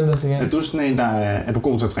nede i fitteren næste gang. Er du sådan en, der er du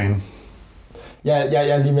god til at træne? Jeg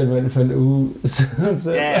er lige meldt mig ind for en uge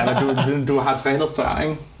siden. Ja, men du har trænet før,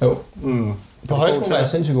 ikke? Jo. På højskolen er jeg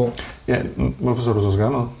sindssygt god. Ja, hvorfor så du så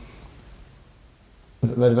gøre noget?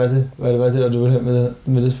 Hvad er det bare det, du vil have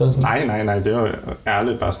med det spørgsmål? Nej, det var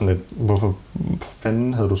ærligt bare sådan lidt, hvorfor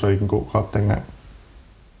fanden havde du så ikke en god krop dengang?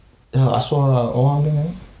 Jeg har ret store overarm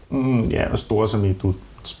dengang. Ja, og store som i, du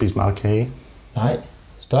spiste meget kage. Nej,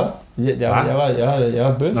 stop. Jeg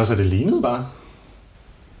var bøn. Nå, så det lignede bare.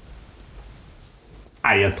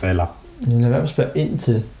 Ej, jeg driller. Jeg lader være med at spørge ind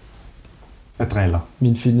til Jeg driller.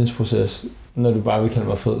 min fitnessproces, når du bare vil kalde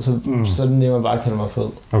mig fed. Så er det nemmere bare at kalde mig fed.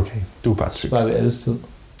 Okay, du er bare tyk. Bare ved alles tid.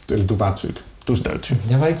 Eller du var tyk. Du er stadig tyk.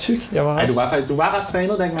 Jeg var ikke tyk. Jeg var ret. Du var ret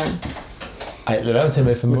trænet dengang. Ej, lad være med at tage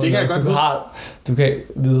mig efter mål. Det kan jeg godt huske. Du kan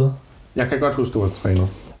videre. Jeg kan godt huske, du var trænet.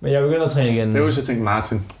 Men jeg begynder at træne igen. Jeg husker, jeg tænkte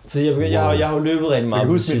Martin. Fordi jeg har jo løbet rigtig meget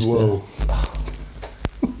på det sidste.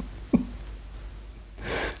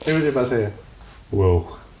 Jeg husker, jeg bare sagde, wow.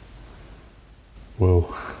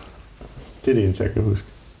 Det er det eneste, jeg kan huske.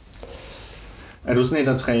 Er du sådan en,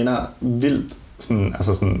 der træner vildt? Sådan,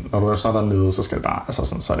 altså sådan, når du er så dernede, så skal det bare, altså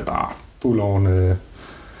sådan, så er det bare fuld on... Nej.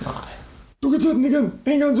 Du kan tage den igen.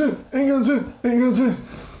 En gang til.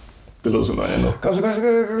 Det lød som noget andet. Kom så.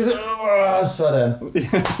 Sådan.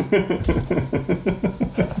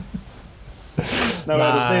 Nå,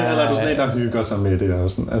 er du sådan en, der hygger sig med det?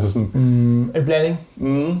 Og sådan, altså sådan... En blanding.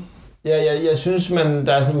 Jeg synes,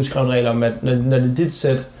 der er sådan en uskreven regel om, at når det er dit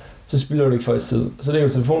sæt, så spiller du ikke folks tid. Så lægger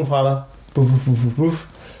du telefonen fra dig. Buff.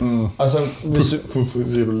 Og så hvis du...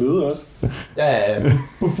 Siger du lyder også? Ja.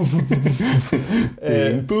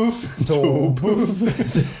 En buff. 2 buff.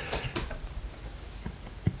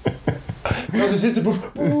 Og så sidste buff.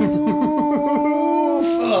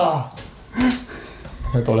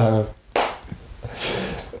 Jeg tror, det her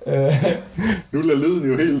nu lader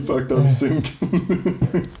lyden jo helt fucked up i synk.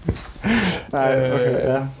 Nej,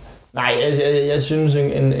 okay, ja. Nej, jeg synes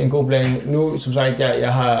en god blanding. Nu, som sagt,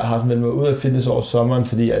 jeg har meldt mig ud af fitness over sommeren,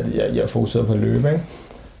 fordi at jeg fokuserer på at løbe, ikke?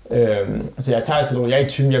 Så jeg tager sådan, jeg er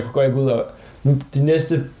ikke typen, jeg kunne godt gå ud og... Nu, de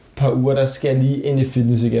næste par uger, der skal jeg lige ind i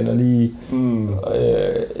fitness igen, og lige...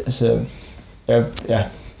 Så jeg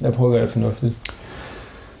prøver at gøre det fornuftigt.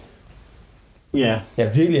 Ja. Jeg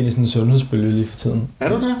er virkelig inde i sådan en sundhedsbølge lige for tiden. Er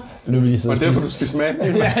du det? Nu vil lige og derfor du skal smage?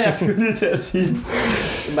 Ja, jeg skulle lige til at sige.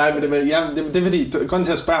 Nej, men det er fordi, grunden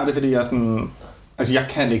til at spørge, det er fordi, jeg sådan... Altså, jeg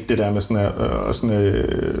kan ikke det der med sådan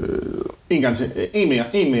en gang til,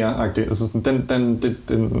 en mere-agtigt. Altså, sådan,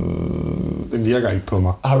 den virker ikke på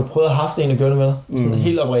mig. Har du prøvet at have haft en, der gør det med dig? Sådan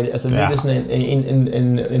helt oprigtigt. Altså, virkelig sådan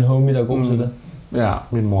en homie, der er god til det. Ja,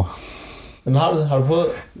 min mor. Men har du det? Har du prøvet?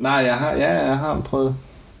 Nej, jeg har prøvet det.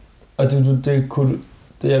 Og det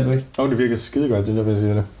hjælper ikke? Det virker skide godt, det der, vil jeg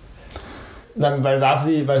sige det. Nej, men var det bare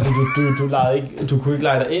fordi, du kunne ikke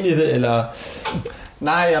lege dig ind i det, eller...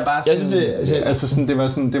 Nej, jeg bare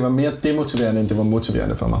sådan... Det var mere demotiverende, end det var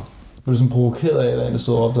motiverende for mig. Blev du sådan provokeret af, eller en, der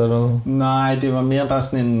stod op der eller noget? Nej, det var mere bare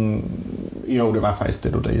sådan en... Jo, det var faktisk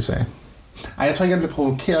det, du der sagde. Ej, jeg tror ikke, jeg blev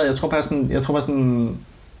provokeret. Jeg tror bare sådan...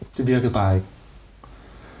 Det virkede bare ikke.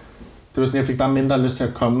 Det var sådan, jeg fik bare mindre lyst til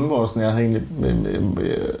at komme, hvor sådan, jeg havde egentlig...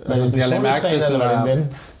 Altså sådan, jeg lagde mærke til, sådan, var det en ven?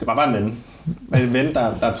 Det var bare en ven. En ven,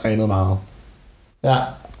 der trænede meget. Ja.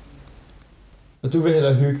 Og du vil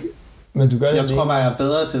hellere hygge, men du gør det. Jeg tror bare, jeg er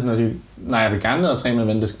bedre til sådan at hygge. Nej, jeg vil gerne ned og træne med en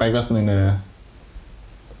ven. Det skal bare ikke være sådan en...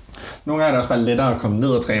 Nogle gange er det også bare lettere at komme ned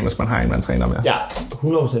og træne, hvis man har en, man træner med. Ja,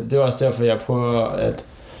 100%. Det er også derfor, jeg prøver at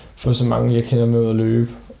få så mange, jeg kender med ud at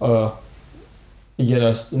løbe. Og igen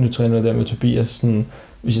også, nu træner jeg der med Tobias, sådan...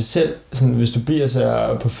 Hvis Tobias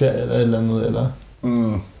er på ferie eller et eller andet, eller...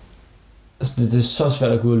 Altså, det er så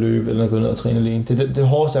svært at gå ud og løbe, eller at gå ned og træne alene. Det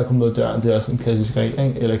hårdeste at komme ud af døren, det er også en klassisk regel,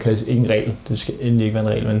 ikke? Eller ikke en regel, det skal endelig ikke være en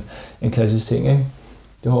regel, men en klassisk ting, ikke?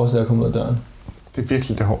 Det hårdeste er at komme ud af døren. Det er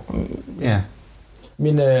virkelig det hårde. Ja.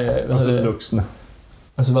 Og så luksende.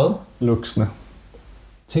 Altså hvad? Luksende.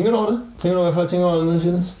 Tænker du over det? Tænker du, hvad folk tænker over det nede i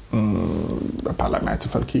fitness? Jeg har bare lagt mærke til,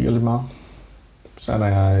 at folk kigger lidt meget. Så når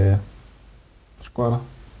jeg squatter.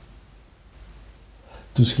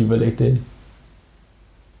 Du skal vel ikke det?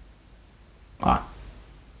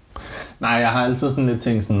 Nej, jeg har altid sådan lidt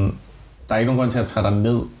tænkt sådan, der er ikke nogen grund til at tage dig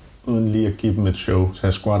ned, uden lige at give dem et show, så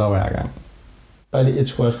jeg squatter hver gang. Bare lige et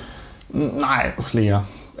squat? Nej, flere.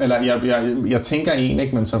 Eller jeg tænker en,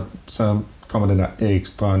 ikke, men så kommer den der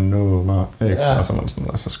ekstra nummer, og så man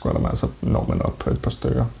sådan, og så squatter man, og så når man op på et par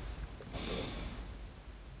stykker.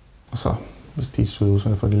 Og så, hvis de er søde,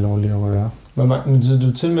 så får de lov lige at røre.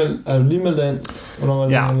 Er du lige meldt dig ind? Hvornår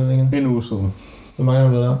var det igen? En uge siden. Hvor mange har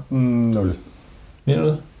du været der? 0. Mener du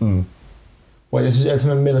det? Jeg synes altid,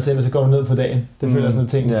 man melder sig ind, og så går man ned på dagen. Det føler sådan en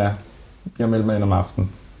ting. Ja, jeg meldte mig ind om aftenen.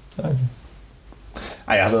 Okay.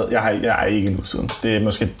 Ej, jeg har ikke en uge siden. Det er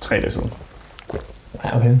måske 3 dage siden.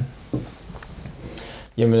 Ja, okay.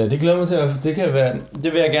 Jamen, det glæder mig til at...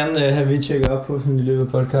 Det vil jeg gerne have, vi tjekker op på, sådan i løbet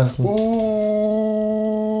af podcasten.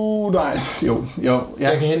 Nej. Jo. Ja,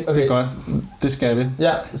 jeg kan hente, okay. Det er godt. Det skal vi.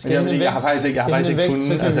 Ja, jeg har faktisk ikke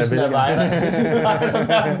kunnet. Altså, jeg vil ikke. Nej.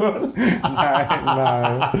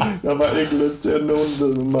 Jeg har ikke lyst til, at nogen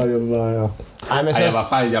ved med mig, jeg vejer.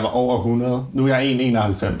 Jeg var over 100. Nu er jeg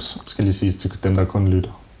 1,91, skal lige sige til dem, der kun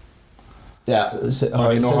lytter. Ja,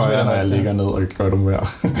 og endnu højere, når jeg ligger ned og gør dem mere.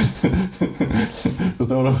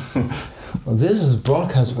 Forstår du? Well, this is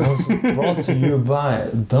broadcast brought to you by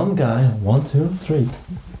Dumb Guy 1, 2, 3.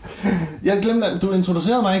 Jeg glemte, at du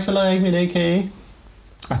introducerede mig ikke, så lavede jeg ikke min AKA.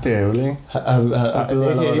 Det er jo ikke.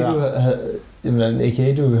 En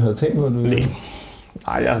AKA, du havde tænkt på? Nej,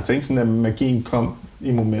 jeg havde tænkt sådan, at magien kom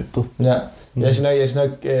i momentet. Ja, jeg skal nok...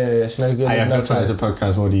 Jeg hørte faktisk et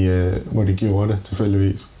podcast, hvor de gjorde det,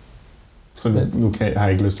 tilfældigvis. Så nu har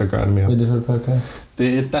jeg ikke lyst til at gøre det mere. Hvad er det for et podcast?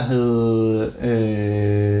 Det er et, der hed...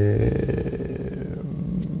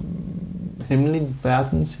 Hemmelig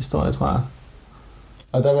verdenshistorie, tror jeg.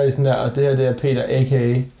 Og der var de sådan der, og det her det er Peter,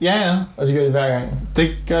 a.k.a. Ja. Og det gør de hver gang. Det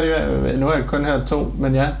gør de, nu har jeg kun hørt 2,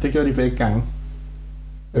 men ja, det gør de begge gange.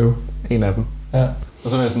 En af dem. Ja. Og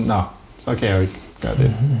så var jeg sådan, nå, så kan jeg jo ikke gøre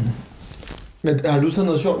det. Men har du taget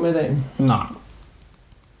noget sjovt med i dag? Nej.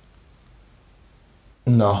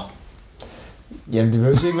 Nå. Jamen, det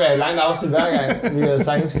behøver ikke være et langt afsnit hver gang. Vi har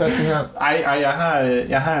sagtens kørt den her. Ej,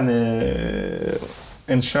 jeg har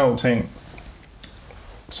en sjov ting,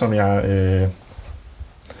 som jeg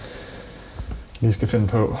lige skal finde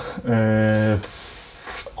på. Det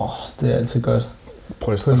er altid godt.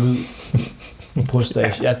 Bryster. På lyd.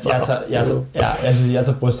 Brystage. Jeg synes, jeg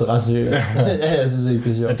tager brystet ret seriøst. Jeg synes ikke,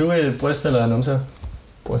 det er sjovt. Er du et bryst eller en numse?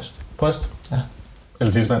 Bryst? Ja.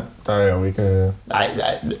 Eller tidsmand? Der er jo ikke... Nej,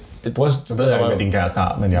 det er bryst. Jeg ved ikke, hvad din kæreste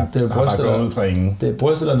har, men jeg har bare gået ud fra ingen. Det er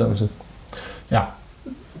bryst eller numse? Ja.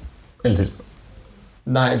 Eller tidsmand.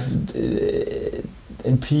 Nej,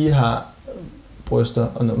 en pige har bryster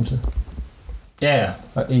og numse. Ja.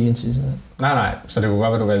 Og ikke en tissemand. Nej, så det kunne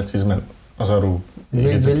godt være, du valgte tissemand, og så er du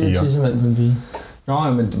ikke til piger. Vælge tissemand på en pige. Nå,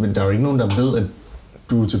 men der er jo ikke nogen, der ved, at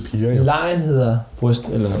du er til piger, jo. Lejen hedder bryst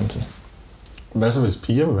eller numse. Hvad så, hvis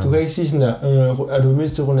piger vil være? Du kan ikke sige sådan der, er du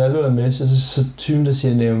mest til Ronaldo eller Messi, så typen, der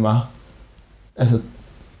siger Neymar. Altså,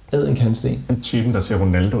 æd en kantsten. En typen, der siger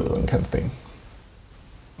Ronaldo æd en kantsten.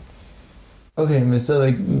 Okay, men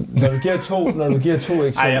stadigvæk, når du giver to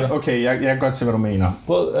eksempler. Ej, okay, jeg kan godt se, hvad du mener.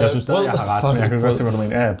 Brød, jeg synes stadig, jeg har ret, men jeg kan godt se, hvad du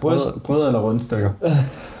mener. Ja, brød eller rundstykker. Det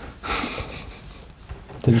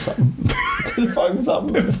er det samme. Det er fucking samme.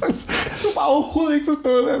 Du har bare overhovedet ikke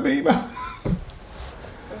forstået, hvad jeg mener.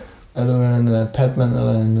 Er du en patman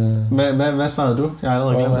eller en... Hvad svarede du? Jeg har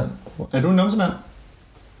allerede glemt. Er du en numsemand?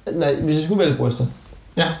 Nej, hvis jeg skulle vælge bryster.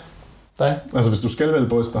 Ja. Dig? Altså, hvis du skal vælge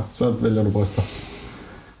bryster, så vælger du bryster.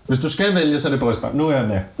 Hvis du skal vælge, så er det bryster. Nu er jeg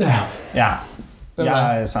med. Ja.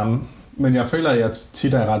 Jeg er samme. Men jeg føler, at jeg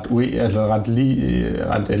tit er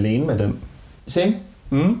ret alene med dem. Same?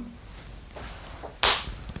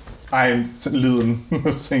 Ej, lyden. Nu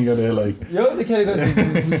sænker det heller ikke. Jo, det kan det godt.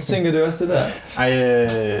 Det sænker det også, det der. Ej,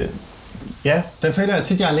 ja, den føler jeg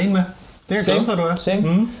tit, jeg er alene med. Det er jeg glad for, du er.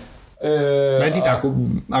 Same. Hvad er dit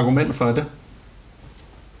argument for det?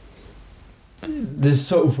 Det er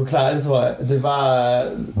så uforklarligt, tror jeg. Det var...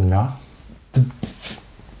 Nå.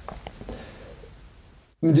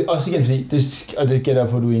 Men det er også igen, fordi... Og det gætter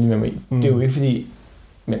på, at du er enig med mig i. Det er jo ikke, fordi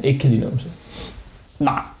man ikke kan lide numse.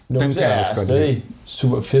 Nej, numse den kan jeg også stadig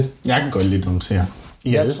super fedt. Jeg kan godt lide numse, ja.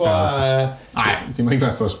 Jeg tror... Nej, de må ikke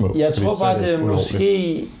være for små. Jeg tror bare, det er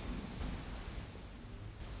måske...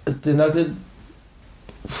 Det er nok lidt...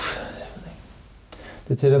 Det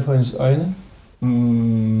er tættere på hendes øjne.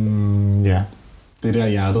 Ja. Det er der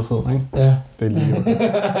hjertet sidder, ikke? Ja. Det er lige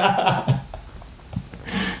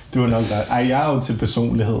Du er nok ret. Ej, jeg er jo til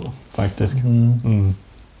personlighed, faktisk.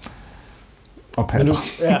 Og patter.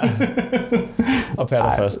 Ja. Og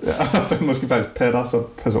patter først. Ja, måske faktisk patter, så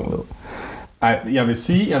personlighed. Ej, jeg vil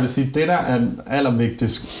sige, det der er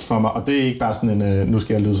allervigtigst for mig, og det er ikke bare sådan en, nu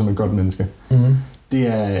skal jeg lyde som et godt menneske. Det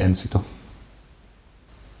er ansigter.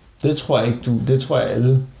 Det tror jeg ikke, det tror jeg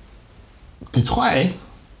alle. Det tror jeg ikke.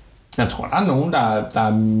 Jeg tror, der er nogen, der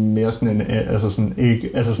er mere sådan en, altså sådan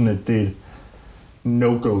et, det er et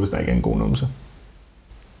no-go, hvis der ikke er en god numse.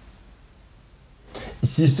 I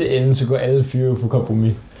sidste ende, så går alle fyre på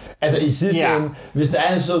kompromis. Altså i sidste ende, hvis der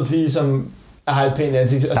er en sød pige, som har et pænt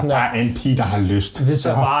ansigt. Hvis der bare er en pige, der har lyst. Hvis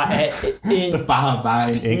der bare er en... der bare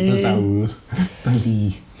en enkelt derude, der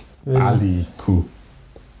lige kunne.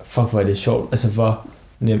 Fuck, hvor er det sjovt. Altså, hvor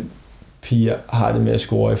nemt piger har det med at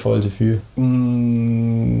score i forhold til fyre.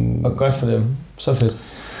 Og godt for dem. Så fedt.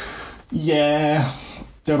 Ja,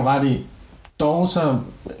 det er du ret i. Dog så,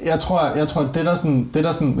 jeg tror det der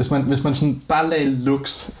sådan, hvis man sådan bare lagde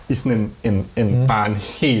looks i sådan en bare en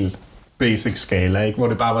helt basic skala, ikke? Hvor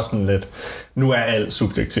det bare var sådan lidt, nu er alt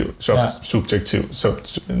subjektiv, så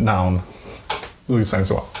navn,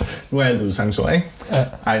 udsangsord. Nu er alt udsangsord, ikke? Ja.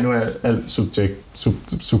 Ej, nu er alt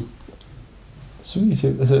subjektivt.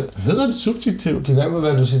 Altså, hedder det subjektivt? Det kan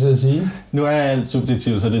hvad du skal til at sige. Nu er alt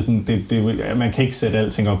subjektivt, så det er sådan, man kan ikke sætte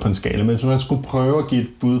alting op på en skala, men hvis man skulle prøve at give et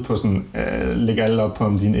bud på sådan, lægge alle op på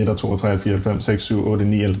om dine 1, 2, 3, 4, 5, 6, 7, 8,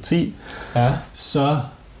 9 eller 10, så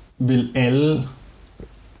vil alle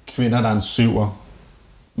kvinder, der er en 7'er,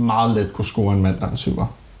 meget let kunne score en mand, der er en 7'er,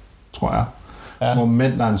 tror jeg. Ja. Hvor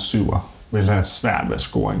mænd, der er en 7'er, vil have svært ved at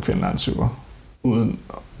score en kvinde, der er en 7'er.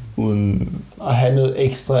 Uden at have noget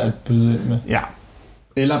ekstra at byde ind med. Ja.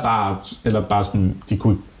 Eller bare sådan, de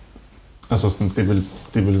kunne, altså sådan,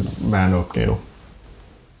 det vil være en opgave.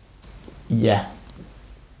 Ja.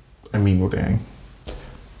 Af min vurdering.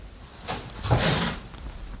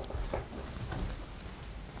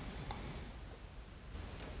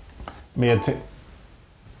 Men jeg tænker...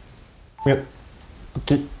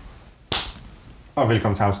 Okay. Og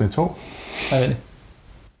velkommen til afsnit 2. Hej.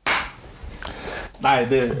 Nej,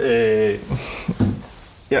 det...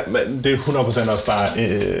 Ja, men det er 100% også bare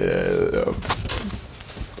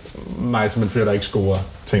mig som en fyr, der ikke scorer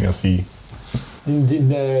ting at sige.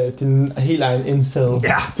 Din helt egen incel.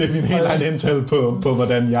 Ja, det er min helt egen indsæt på,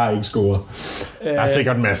 hvordan jeg ikke scorer. Der er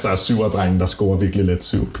sikkert masser af 7'er-drenge, der scorer virkelig let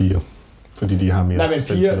 7 piger. Fordi de har mere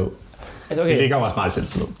selvtillid. Altså, okay. Det ligger jo også meget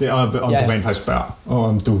selvtillid. Det er, om du rent faktisk spørger, og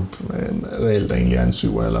om du reelt egentlig er en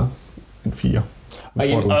 7'er eller en 4.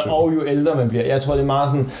 Og jo ældre man bliver. Jeg tror, det er meget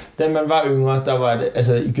sådan, da man var yngre, der var det,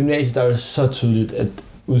 altså i gymnasiet, der var det så tydeligt, at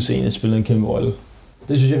udseendet spillede en kæmpe rolle.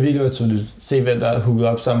 Det synes jeg virkelig var tydeligt. Se, hvem der havde hooket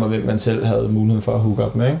op sammen, og hvem man selv havde mulighed for at hooke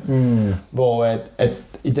op med. Ikke? Mm. Hvor at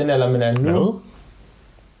i den alder, man er nu... Hvad?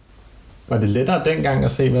 Var det lettere dengang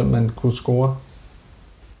at se, hvem man kunne score?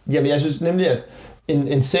 Jamen, jeg synes nemlig, at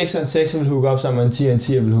en 6 og en 6 vil hooke op sammen, og en 10 og en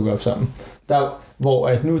 10 vil hooke op sammen. Hvor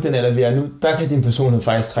at nu, den alder vi er nu, der kan din personlighed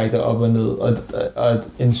faktisk trække dig op og ned, og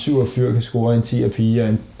en 7 fyr kan score en 10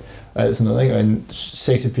 pige, og alt sådan noget, ikke? Og en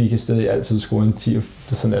 6 pige kan stadig altid score en 10,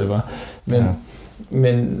 for sådan er det bare.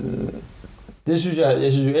 Men det synes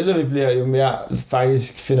jeg synes jo ældre vi bliver, jo mere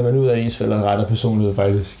faktisk finder man ud af, ens forældre retter personlighed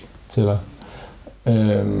faktisk til dig.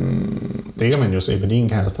 Det kan man jo se på din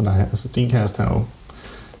kæreste, der er. Altså, din kæreste har jo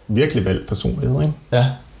virkelig valgt personlighed, ikke? Ja.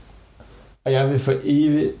 Og jeg vil for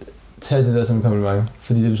evigt tage det der som en kompliment,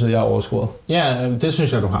 fordi det betyder, at jeg er overskåret. Ja, det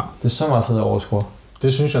synes jeg, du har. Det er så meget fedt at overskåre.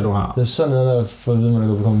 Det synes jeg, du har. Det er sådan noget, der får at vide, man er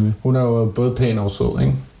gået på kompromis. Hun er jo både pæn og sød,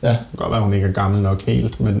 ikke? Ja. Det kan godt være, at hun ikke er gammel nok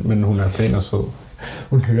helt, men hun er pæn og sød.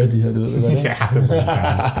 Hun hører de her, du ved det. Ja, det må hun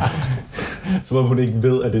gerne. Som om hun ikke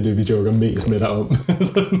ved, at det er det, vi joker mest med dig om.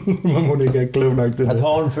 Som om hun ikke er klog nok til det. Jeg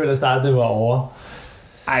tror, hun føler snart, det var over.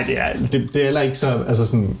 Ej, det er heller ikke så... Altså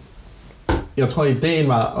sådan... Jeg tror, ideen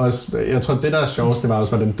var også... Jeg tror, det der er sjovest, det var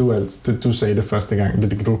også, hvordan du sagde det første gang. Det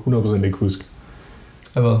kan du 100% ikke huske.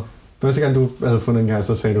 Hvad? Første gang, du havde fundet en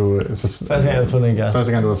kæreste, så sagde du... Første gang, jeg havde fundet en kæreste.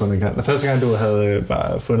 Første gang, du havde fundet en kæreste. Første gang, du havde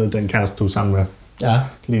bare fundet den kæreste, du er sammen med. Ja.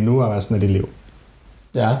 Lige nu er resten af dit liv.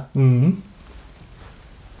 Ja. Mhm.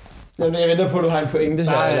 Jamen, jeg venter på, at du har en pointe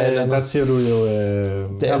her. Nej, der siger du jo...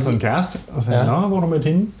 Jeg har fået en kæreste. Og så sagde jeg, hvor har du mødt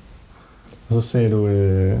hende? Og så sagde du...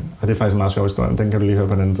 og det er faktisk en meget sjov historie, den kan du lige høre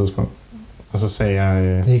på et andet tidspunkt. Og så sagde jeg...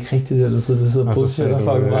 Det er ikke rigtigt, det du sidder og producerer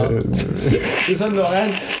fucking meget. Det er sådan, når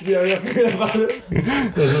jeg føler bare det.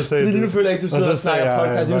 Fordi nu føler jeg ikke, du sidder og snakker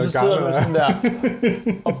podcast. Nu så sidder du sådan der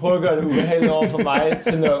og prøver at gøre det ubehageligt over for mig,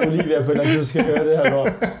 til når Olivia på et eller andet tid skal høre det her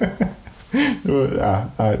lort.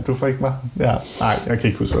 Nej, du får ikke mig. Ja, nej, jeg kan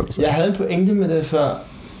ikke huske, hvad du sagde. Jeg havde en pointe med det før.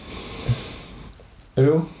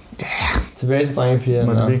 Tilbage til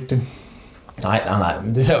drengepigerne. Var det vigtigt? Nej,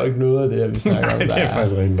 men det er jo ikke noget af det her, vi snakker om. Nej, det er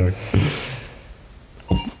faktisk rigtig nok.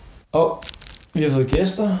 Og vi har fået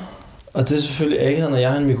gæster, og det er selvfølgelig ikke, når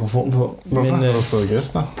jeg har en mikrofon på. Hvorfor har du fået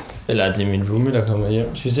gæster? Eller det er min roomie, der kommer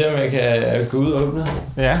hjem. Skal vi se, om jeg kan gå ud og åbne?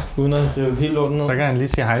 Ja. Uden at rive helt lorten ned. Så kan han lige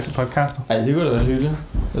sige hej til podcasten. Ej, det kunne da være hyggeligt.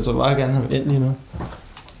 Jeg tror bare, gerne have ind lige nu.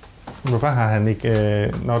 Hvorfor har han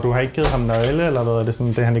ikke... Når du har ikke givet ham nøgle, eller hvad er det sådan,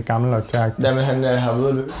 det er han ikke gammel nok til? Jamen, han har ude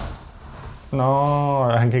at løbe. Nå,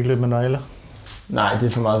 han kan ikke løbe med nøgler? Nej, det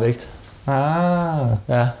er for meget vægt.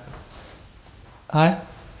 Ja. Hej.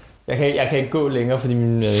 Jeg kan ikke gå længere, fordi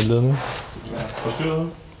min ledning. Forstyrrer du?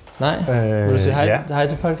 Nej. Vil du sige hej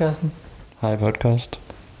til podcasten? Hej podcast.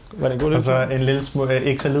 Var det en god løbetur? Og så en lille smule,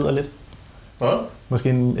 ikke så lider lidt. Hvad? Måske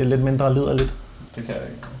en lidt mindre lider lidt. Det kan jeg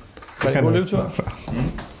ikke. Var det en god løbetur?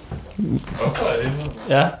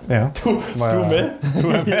 Ja. Du er med. Du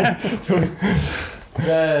er med.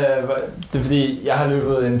 Det er fordi, jeg har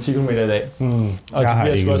løbet en 10 km i dag. Og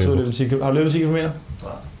Tobias skal også løbe 10 km. Har du løbet 10 km? Nej.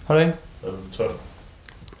 Har du ikke? 12.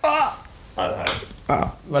 Nej, det har jeg ikke.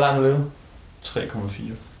 Hvor langt har du løbet? 3,4.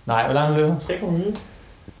 Nej, hvor langt har du løbet? 3,4.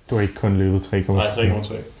 Du har ikke kun løbet 3,4. Nej,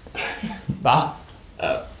 3,3. Hvad? Ja,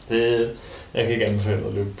 det... Jeg kan ikke anbefale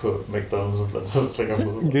at løbe på McDonald's og blandt så slikker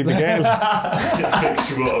fod. Gik det galt? Jeg fik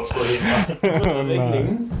super opstået helt meget. Du løb ikke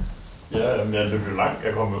længe. Ja, men jeg løb jo langt.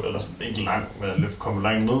 Jeg kom eller sådan ikke langt, men jeg kom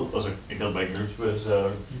langt ned, og så jeg gad bare ikke løbe tilbage, så jeg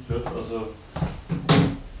gik lidt, og så...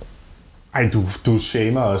 Ej, du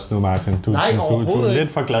shamer også nu, Martin. Du er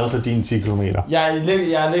lidt for glad for dine 10 km. Jeg er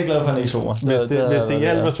lidt glad for, at han ikke slog mig. Hvis det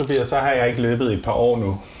hjælper, Tobias, så har jeg ikke løbet i et par år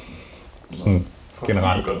nu. Sådan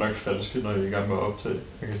generelt. Det er godt nok falske, når I er i gang med at optage.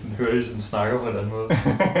 Jeg kan sådan høre, at I sådan snakker på en anden måde.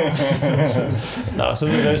 Nå, så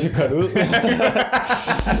vil jeg også køre ud.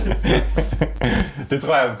 Det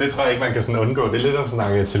tror jeg ikke, man kan sådan undgå. Det er lidt som at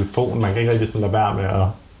snakke i telefon. Man kan ikke rigtig sådan lade være med at...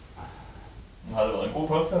 Har det været en god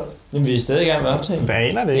podcast? Jamen, vi er stadig i gang med at optage. Hvad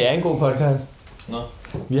aner det? Det er en god podcast. Nå.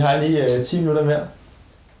 Vi har lige 10 minutter mere.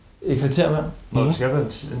 Et kvarter mere. Nå, det skal være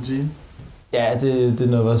en time. Ja, det er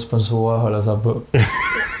noget, vores sponsorer holder sig op på.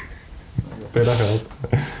 Better help.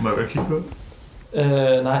 Må jeg godt kigge på det?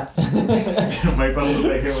 Nej. Jeg må ikke bare sidde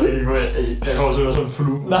bag kameraet. Jeg kommer til at være sådan for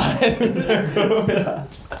lumen. Nej, det skal gå med dig.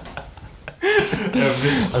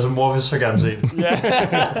 Altså, mor vil så gerne se det. Ja.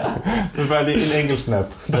 Det er bare lige en enkelt snap.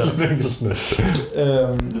 Ja. En enkelt snap.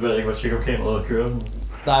 Det ved jeg ikke, hvor tjekke op kameraet og køre den.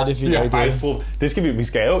 Nej, det er fint. Det er faktisk brug. Det skal vi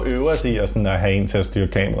skal jo øve os i at, sådan, at have en til at styre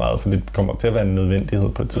kameraet, for det kommer til at være en nødvendighed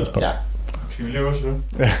på et tidspunkt. Ja. Skal vi lave også det?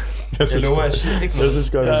 Ja. Jeg lover, jeg siger ikke noget. Jeg synes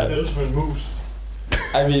godt, det er som en mus.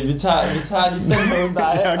 Ej, vi tager lige den her uden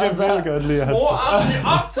dig. Jeg kan virkelig godt lide at have Mor, vi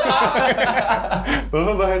optager!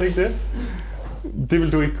 Hvorfor var han ikke det? Det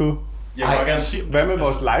vil du ikke kunne. Jeg vil bare gerne se. Hvad med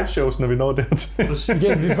vores live shows, når vi når dertil?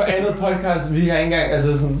 Igen, vi er på andet podcast. Vi har ikke engang,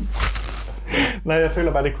 altså sådan... Nej, jeg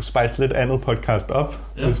føler bare, det kunne spice lidt andet podcast op,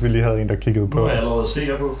 Ja. hvis vi lige havde en, der kiggede på. Nu er jeg allerede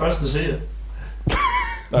seer på. Første seer.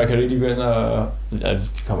 Nå, kan du ikke lige gå ind og... Ja,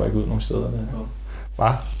 det kommer ikke ud nogen steder. Hvad?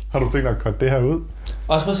 Har du tænkt dig at cutte det her ud?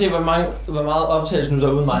 Også prøv at se, hvor meget optagelse nu der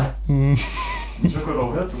er uden mig. Så kan du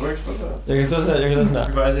over her. Du kan ikke stå der. Jeg kan stå sådan her, jeg kan stå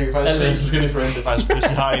sådan her. Jeg kan faktisk se, Alle. du skal i frame. Det er faktisk, hvis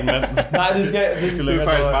I har en mand. Nej, det skal Det er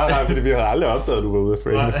faktisk meget rart, fordi vi havde aldrig opdaget, at du var ude af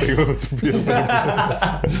frame, hvis det ikke var for Tobias.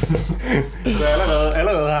 Så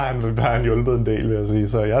allerede har han hjulpet en del, vil jeg sige.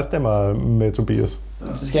 Så jeg stemmer med Tobias.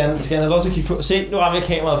 Så skal han have lov til at kigge på. Se, nu rammer jeg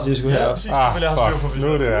kameraet, fordi jeg skulle herop. Fuck. Nu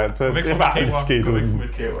er det alt. Det er bare aldrig sket uden.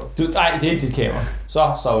 Nej, det er ikke dit kamera.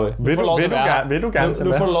 Så Vil du gerne tage Nu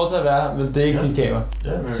med? får du lov til at være, men det er ikke dit kamera.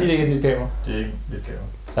 Sig det ikke er dit kamera. Det er ikke mit kamera.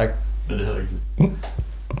 Tak. Men det er heller ikke det.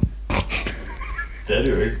 Det er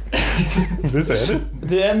det jo ikke. Hvis er det?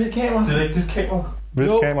 Det er mit kamera. Det er ikke dit kamera. Hvis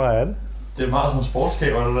Jo. kamera er det? Det er meget som en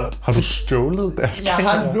sportskamera, det der. Har du stjålet deres Jeg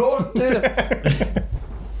kamera? har lånt det.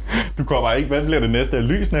 Du kommer ikke. Hvad bliver det næste? Er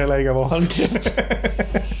lysene eller ikke af vores? Hold kæft.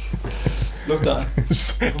 Luk dig.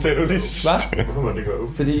 Sagde du lige... Hvad? Hvorfor må det gøre ud?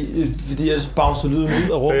 Fordi jeg bouncer lyden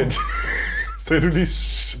ud af rummet. Sagde du lige...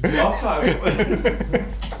 Vi optager.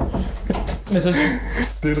 Men så...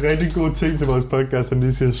 Det er en rigtig god ting til vores podcast, han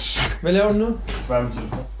lige siger... Hvad laver du nu? Hvad med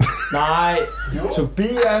telefon? Nej.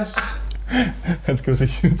 Tobias. Han skal jo se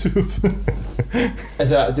YouTube.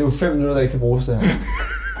 Altså, det er jo 5 minutter, der ikke kan bruges det her.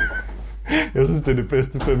 Jeg synes, det er det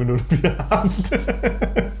bedste 5 minutter, vi har haft.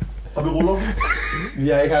 Og vi ruller. Vi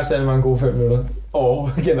har ikke haft særlig mange gode 5 minutter.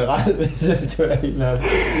 Og generelt, hvis jeg skal være helt nærmest.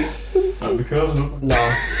 Nå, vi kører så nu. Nå.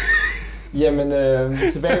 Jamen,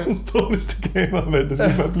 tilbage... Den stråleste kamera, men du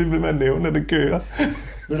skal bare blive ved med at nævne, at det kører.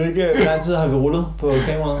 Ved du ikke, hvor lang tid har vi rullet på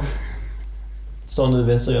kameraet? Det står nede i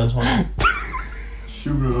venstre hjørne, tror jeg.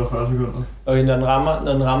 7 minutter og 40 sekunder. Okay, når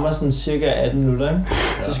den rammer sådan cirka 18 minutter, ikke?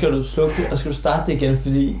 Så skal du slukke det, og så skal du starte det igen,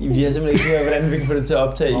 fordi vi har simpelthen ikke fundet ud af, hvordan vi kan få det til at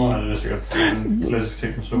optage i. Nej, det er sikkert en klassisk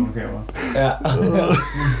teknisk Sony-kamera. Ja.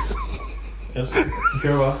 Yes, det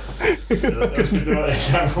kører bare. Det var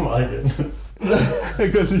ikke gang for meget igen.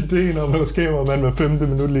 Jeg kan lide ideen om, at vores kameramand med 5.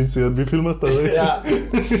 minut lige siger, at vi filmer stadig. Ja.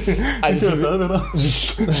 Ej, det kører stadig, venner.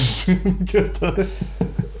 Vi kører stadig.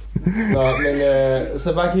 Nå, men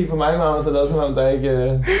så bare kig på mig, Magnus, så det er som om, der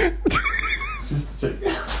ikke... Sidste ting.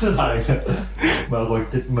 Nej, ikke. Bare rykke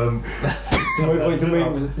det med... Du må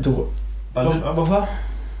ikke... Hvorfor?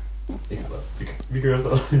 Ikke noget. Vi kører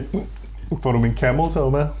stadig. Får du min camel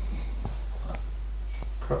tog med?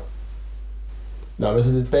 Nå, men så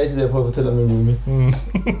tilbage til det, jeg prøver at fortælle om min roomie.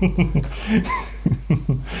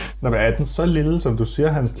 Nå, men er den så lille, som du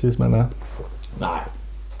siger, hans tidsmand er? Nej.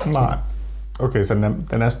 Nej. Okay, så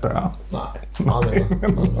den er større. Nej, meget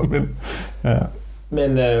mindre. Men, ja.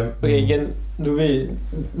 Men okay, igen,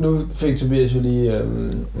 nu fik Tobias jo lige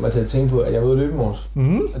mig til at tænke på, at jeg var ude at løbe i morges.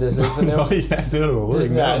 Og det er så ikke fornemt. Ja, det er du overhovedet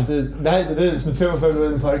ikke. Det er sådan 45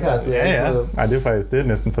 minutter i en podcast. Ja. Nej, det er faktisk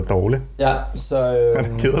næsten for dårligt. Ja, så...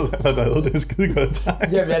 Han keder sig allerede, det er skide godt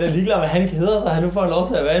tegn. Jamen, jeg er da ligeglad med, at han keder sig. Han nu får lov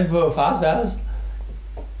til at være inde på fars værelse.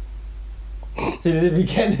 Så det er det, vi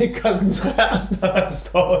kan ikke koncentrere os, når han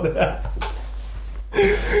står der.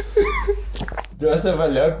 Det er også derfor,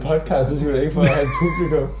 at lave et podcast, så skulle du ikke få at have et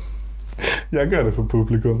publikum. Jeg gør det for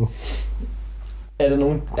publikummet. Er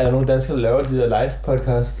der nogen danskere, der laver de der live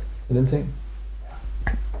podcast? Er den ting?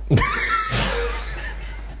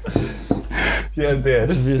 Ja, det er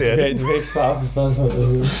det. Tobias, du kan ikke svare på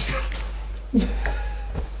spørgsmålet.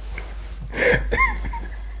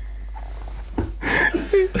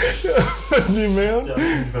 De er med.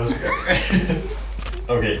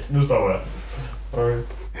 Okay, nu stopper jeg. Okay.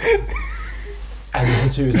 Ej, det er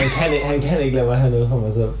så typisk. Han kan ikke lade mig have noget for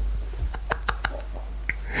mig selv.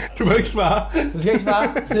 Du må ikke svare. Du skal ikke svare.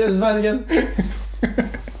 Siger du svare igen?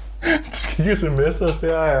 Du skal ikke sms'e os.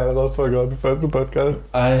 Det har jeg allerede fucket op i første podcast.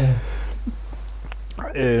 Ej.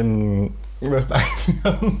 Hvad snakker vi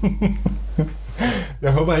om?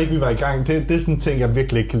 Jeg håber ikke, vi var i gang. Det er sådan en ting, jeg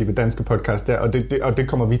virkelig ikke kan lide ved danske podcast der, og det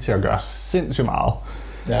kommer vi til at gøre sindssygt meget.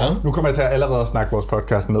 Ja. Nu kommer jeg til at allerede snakke vores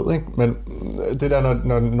podcast ned, ikke? Men det der,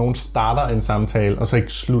 når nogen starter en samtale, og så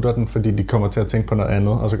ikke slutter den, fordi de kommer til at tænke på noget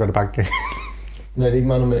andet, og så går det bare galt. Nej, det er ikke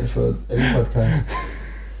meget normalt for alle podcast.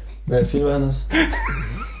 Hvad filmer han os?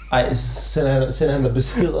 Ej, sender han der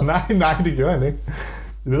beskeder? Nej, det gør han ikke.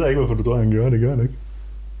 Jeg ved ikke, hvorfor du tror, han gør det. Det gør han ikke.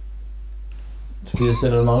 Tobias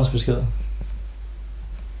sender der Magnus beskeder.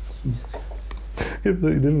 Det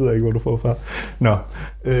ved jeg ikke, hvor du får fra. Nå.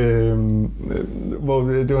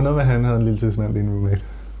 Det var noget med, at han havde en lille tidsmand lige nu med.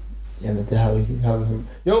 Jamen, det har vi ikke.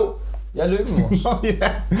 Jo, jeg løb i morges.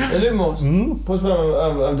 Ja. Jeg løb i morges. Prøv at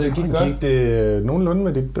spørge om det gik godt. Gik det nogenlunde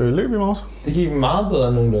med dit løb i morges? Det gik meget bedre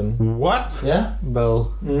end nogenlunde. What? Ja. Hvad?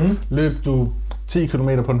 Løb du 10 km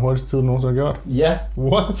på den hurtigste tid, du nogensinde har gjort? Ja.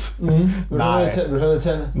 What? Vil du Nej. høre noget i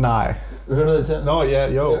tæerne? Nej. Vil du høre noget i tæerne? Nå,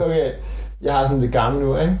 ja, jo. Okay. Jeg har sådan det gamle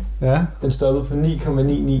nu, ikke? Ja. Den stoppede på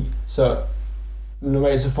 9,99, så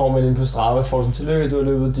normalt så får man ind på Strava, får sådan tillykke, du har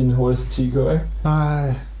løbet din hurtigste 10k, ikke?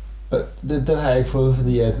 Nej. Den har jeg ikke fået,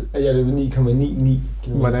 fordi at jeg løbet 9,99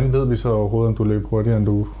 km. Hvordan ved vi så overhovedet, om du løb hurtigere, end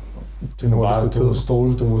du... Du må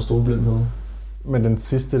stole blind på mig. Men den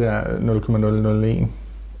sidste der 0,001.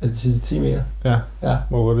 Altså de sidste 10 meter? Ja.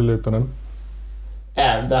 Hvor hurtigt løb du den?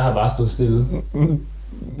 Ja, der har bare stået stille.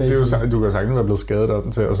 Det er jo sagt, du kan sagtens være blevet skadet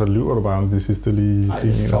op til, og så lyver du bare om de sidste lige 10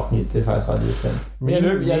 meter. Nej, det er faktisk ret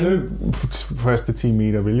irriterende. Jeg løb. Første 10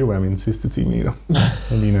 meter vil jo være mine sidste 10 meter.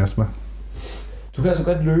 Jeg ligner astma. Du kan altså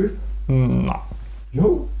godt løbe? Nej.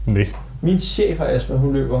 Jo. Nej. Min chef har astma,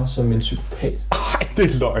 hun løber som en psykopat. Nej, det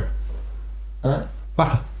er løg. Nej. Hvad?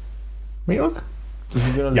 Mener du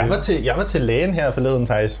det? Jeg var til lægen her forleden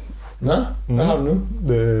faktisk. Nå, hvad har du nu?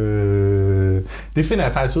 Det finder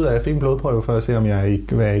jeg faktisk ud af. Jeg fik en blodprøve for at se, om hvad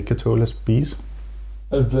jeg ikke kan tåle at spise.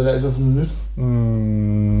 Er du blevet lært for noget nyt?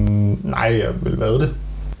 Nej, jeg vil vade det.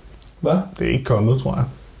 Hvad? Det er ikke kommet, tror jeg.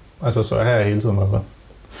 Altså, så har jeg hele tiden været.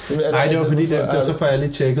 Nej, det var fordi, så får jeg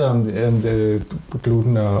lige tjekket, om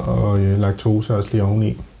gluten og laktose også lige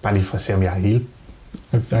oveni. Bare lige for at se, om jeg har hele.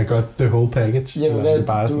 Jeg got the whole package. Jamen,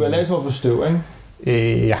 du er lært for støv, ikke?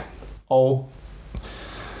 Ja. Og?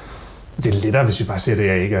 Det er lettere, hvis vi bare siger det,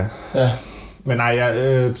 jeg ikke er. Ja. Men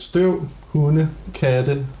nej, støv, hunde,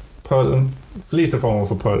 katte, pollen. Fleste former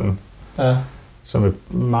for pollen. Ja. Som er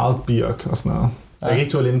meget birk og sådan noget. Ja. Jeg kan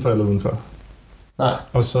ikke tåle indenfor eller udenfor. Nej.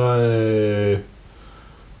 Og så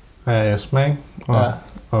har jeg astma, ikke?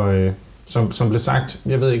 Og som blev sagt,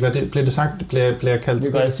 jeg ved ikke, hvad det blev det sagt, bliver jeg kaldt.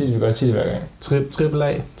 Vi kan godt sige det hver gang. Triple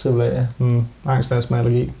A. Triple A, ja. Angst, astma,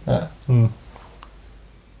 allergi. Ja.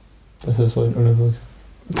 Der sidder så en underbukse.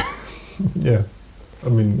 Ja.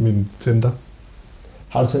 Og min Tinder.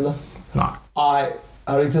 Har du Tinder? Nej. Ej,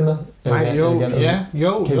 har du ikke Tinder? Nej, jo,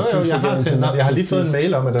 jeg har Tinder. Jeg har lige fået en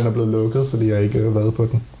mail om, at den er blevet lukket, fordi jeg ikke har været på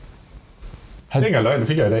den. Det er ikke engang løgn, det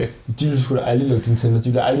fik jeg i dag. De ville sgu da aldrig lukke din Tinder.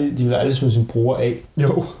 De ville aldrig smide sin bruger af.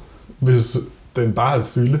 Jo, hvis den bare havde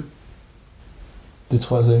fylde. Det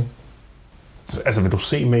tror jeg så ikke. Altså, vil du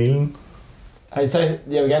se mailen? Ej, så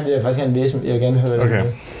jeg vil faktisk gerne læse, jeg vil gerne høre, hvad okay.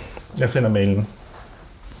 Jeg finder mailen.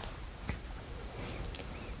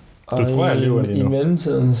 Du tror, jeg lever lige nu. I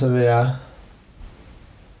mellemtiden, så vil jeg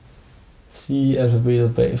sige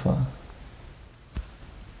alfabetet bagfra.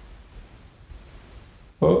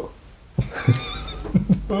 H.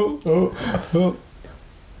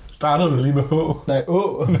 Startede du lige med H? Nej,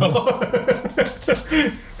 Å.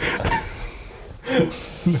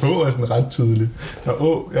 H er sådan ret tidligt. Og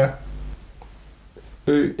Å, ja.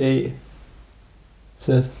 Ø, A, Z.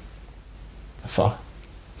 Fuck.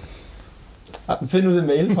 Find nu den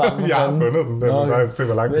mail fra den. Jeg har fundet den. Den bare se,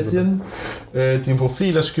 hvor langt. Hvad siger den? Din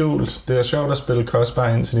profil er skjult. Det er sjovt at spille kostbar,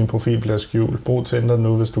 indtil din profil bliver skjult. Brug Tinder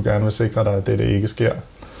nu, hvis du gerne vil sikre dig, at det ikke sker.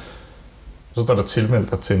 Så står der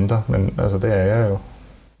tilmeldt dig Tinder, men altså, det er jeg jo.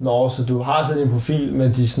 Nå, så du har sådan en profil,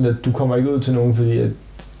 men de sådan, at du kommer ikke ud til nogen, fordi at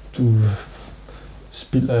du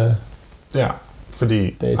spilder. Ja,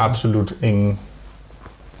 fordi data. Absolut ingen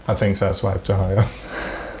har tænkt sig at swipe til højre.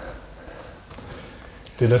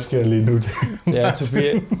 Det, der sker lige nu. Ja,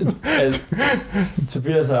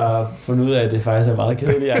 Tobias har fundet ud af, at det faktisk er meget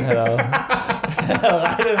kedeligt, at han havde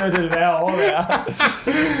regnet med, at det ville være overvær.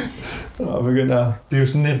 Og begynder. Det er jo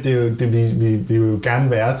sådan, at vi vil jo gerne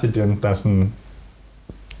være til dem, der sådan,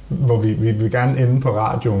 hvor vi vil gerne ende på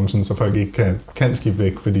radioen, sådan, så folk ikke kan skifte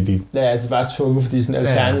væk, fordi de... Ja, de er bare tunge, fordi sådan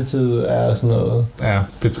alternativet er sådan noget... Ja,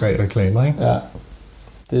 P3-reklamer, ikke? Ja,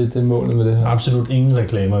 det er målet med det her. Absolut ingen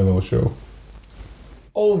reklamer i vores show.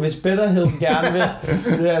 Hvis bitterhed gerne vil,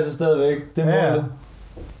 det er altså stadigvæk, det er målet.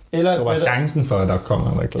 Eller så var chancen for, at der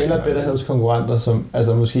kommer en reklame. Eller Better Helps konkurrenter, som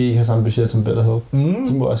altså måske ikke har samme budget som Better Help.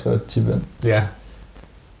 De må også godt tippe ind. Ja,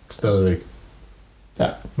 stadigvæk. Ja.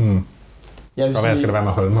 Og hvad skal der være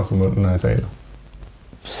med at holde mig for munden, når jeg taler?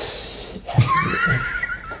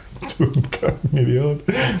 Du er en idiot.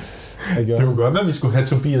 Det kunne godt være, at vi skulle have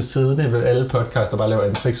Tobias siddende ved alle podcaster og bare lave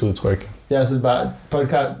ansigtsudtryk. Ja, så bare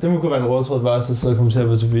podcast. Det må kunne være en rådtråd, bare så sidde og kommentere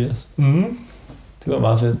på Tobias. Det var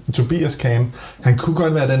meget fedt. Tobias Cam. Han kunne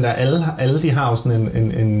godt være den der, alle de har jo sådan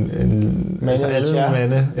en altså alle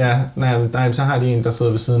mande. Ja, nej, så har de en, der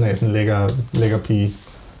sidder ved siden af, sådan en lækker pige.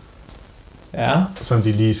 Ja. Som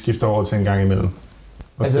de lige skifter over til en gang imellem. Og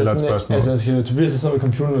altså stiller et spørgsmål. Altså, skal Tobias så med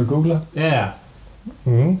computeren, når du googler? Ja.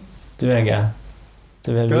 Det vil jeg gerne.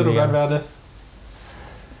 Kan du godt være det?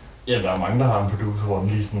 Ja, der er mange, der har en producer, hvor den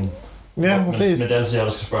lige sådan... Ja, præcis. Men det er altid jeg,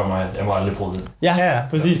 der skal spørge mig. Jeg må aldrig bruge det. Ja,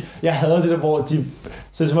 præcis. Jeg hader det der, hvor de...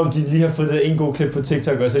 Så er det som om, de lige har fået det en god klip på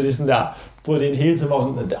TikTok, og så er de sådan der... Bruger det en hele tiden, hvor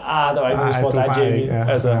sådan... Der var ikke nogen spurgt dig, Jamie. Ja,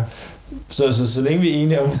 altså, så længe vi er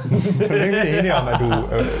enige om... så længe vi er enige om, at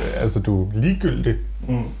du er ligegyldig.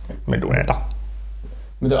 Men du er der.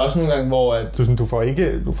 Men der er også nogle gange, hvor... At...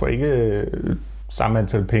 Du får ikke samme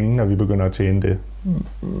antal penge, når vi begynder at tjene det.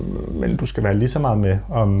 Men du skal være lige så meget med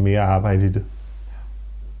og mere arbejde i det.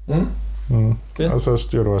 Og så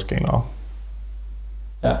styrer du også kameraet.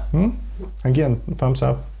 Ja. Han giver en thumbs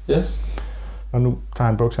up. Yes. Og nu tager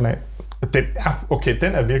han bukserne af.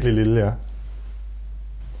 Den er virkelig lille, ja.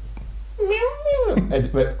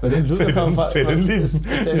 Hvad den lyd, der kommer fra? Se den lige.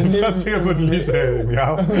 Jeg er sikker på, at den lige sagde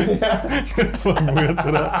miau. For en weird,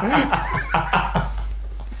 det der.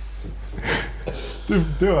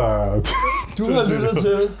 Det var... Du har lyttet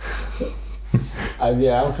til det. Ej, vi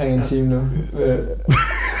er omkring en time nu.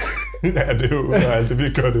 Ja, det er jo alt det, vi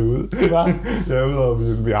gør det ud. Hvad? Ja, udover,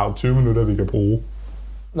 vi har jo 20 minutter, vi kan bruge.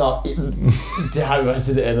 Nå, det har vi også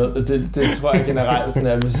til det andet. Det tror jeg generelt sådan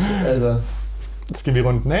er. Altså. Skal vi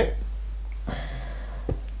runde den af?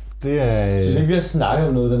 Det er... Synes ikke, vi har snakket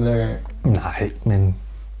om noget den her gang? Nej, men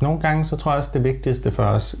nogle gange, så tror jeg også, det vigtigste for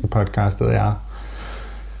os i podcastet er...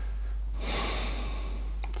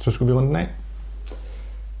 Så skulle vi runde den af.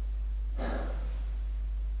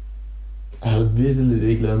 Jeg har virkelig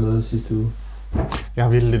ikke lavet noget sidste uge. Jeg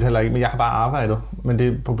har virkelig heller ikke, men jeg har bare arbejdet. Men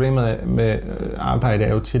det problemet med arbejde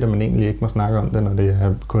er jo tit, at man egentlig ikke må snakke om det, når det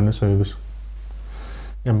er kundeservice.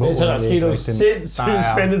 Men så der skete noget sindssygt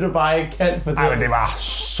spændende, du bare ikke kan fortælle. Nej, men det var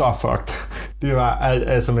så fucked. Det var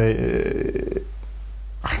altså med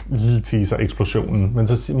lille teaser-eksplosionen, men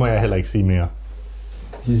så må jeg heller ikke sige mere.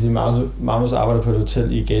 De siger, Magnus arbejder på et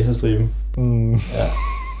hotel i Gazastriben. Ja.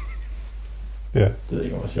 Ja. Det ved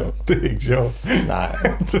ikke, om det er sjovt. Det er ikke sjovt. Nej.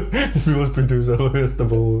 Vi var producer på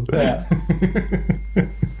Østerbro. Ja.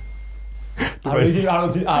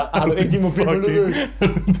 Har du ikke din mobil på lydløs?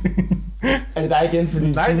 Er det dig igen?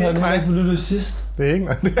 Fordi nej, det er ikke mig. På lydløs sidst. Det er ikke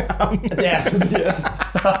mig, det er ham. Det er Tobias.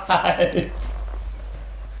 Nej.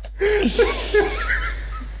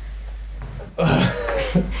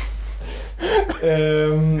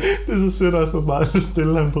 Det er så sødt også, hvor meget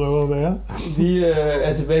stille han prøver at være. Vi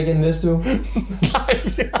er tilbage igen næste uge. Nej.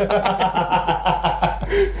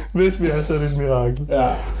 Hvis vi er, så er det et mirakel. Ja.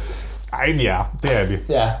 Ej, vi er. Det er vi.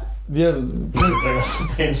 Ja. Vi har... Det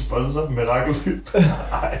er en sponsor, Mirakelfilm.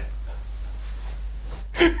 Nej.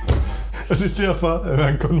 Og det er derfor, at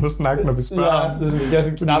han kun må snakke, når vi spørger ham. Ja, det er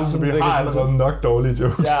sådan knap sådan. Vi har allerede nok dårlige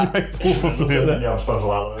jokes. Ja. Vi har ikke brug for flere. Jeg har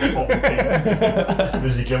sponsorater.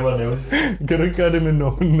 Hvis I glemmer at nævne. Kan du ikke gøre det med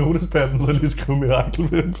notespadden, så lige skrive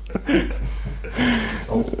Mirakelfilm?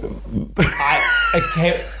 Ej,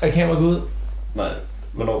 er kameraet gået ud? Nej,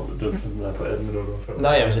 hvornår? Den er på 18 minutter.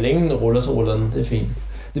 Nej, jamen, så længe den ruller, så ruller den. Det er fint.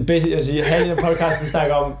 Det er basic, jeg siger, halvdelen af podcasten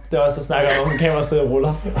snakker om, det er også der snakker om kameraet sidder og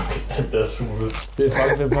ruller. Det er super fedt. Det er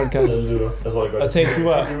fucking fedt podcast. Jeg tror, det godt. Og tænk, du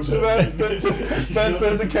var... Verdens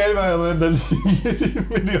bedste kameraer, der lige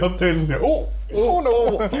midt i optagelsen siger,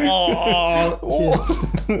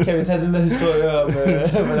 Kan vi tage den der historie om,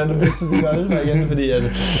 hvordan du vidste, vi gør det igen? Fordi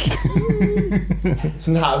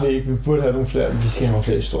sådan har vi ikke. Vi burde have nogle flere. Vi skal have nogle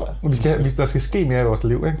flere historier. Der skal ske mere i vores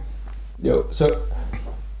liv, ikke? Jo, så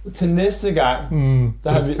til næste gang, så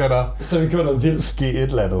har vi gjort noget vildt. Ske et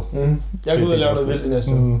eller andet. Jeg går ud og laver noget vildt i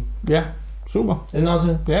næste uge. Ja, super. Er det nok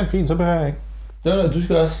til? Ja, fint, så behøver jeg ikke. Du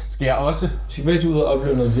skal også. Skal jeg også? Vi skal begge ud og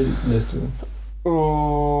opleve noget vildt næste uge.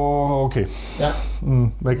 Okay. Ja.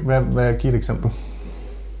 Hvad giver et eksempel?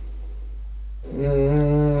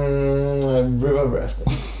 River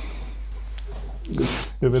rafting.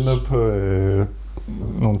 Jeg venter på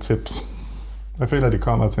nogle tips. Jeg føler, at de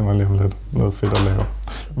kommer til mig lige om lidt. Noget fedt at lave.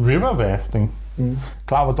 River rafting.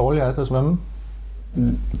 Klar, hvor dårlig jeg er til at svømme?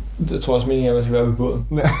 Det tror jeg også meningen, at man skal være ved båden.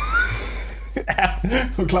 Ja. Ja,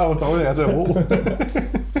 du er klar, hvor dårlig jeg er til at ro.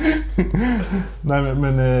 Nej,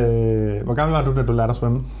 men hvor gammel var du, da du lærte at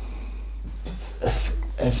svømme?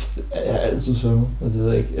 Jeg har altid svømmet, og det ved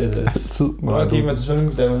jeg ikke. Altid? Hvornår gik man til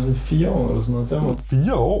svømning, da jeg var sådan 4 år eller sådan noget? Der var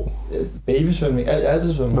 4 år? Babysvømning, jeg har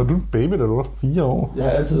altid svømmet. Var du en baby, da du var 4 år? Jeg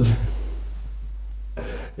har altid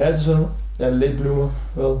svømmet. Jeg er late bloomer.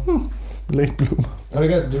 Hvad? Late bloomer. Har du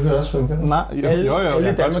ikke altid, du kan også svømme, kan du? Nej, jo,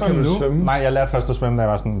 alle i Danmark kan du svømme. Nej, jeg lærte først at svømme, da jeg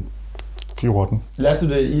var sådan 14. Lærte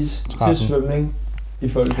du det til svømning i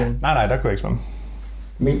folkeskolen? Nej, der kunne jeg ikke svømme.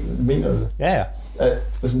 Mener du det? Ja.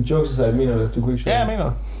 Hvis en joke, så sagde jeg, mener du det? Du kunne ikke svømme? Ja, jeg mener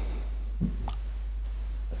det.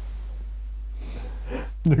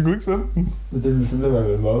 Jeg kunne ikke svømme. Det ville simpelthen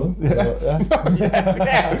være mobbet. Ja.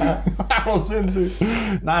 Hvor sindssygt.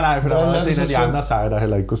 Nej, for der var også en af de andre seje, der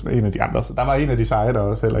heller ikke kunne svømme. Der var en af de seje, der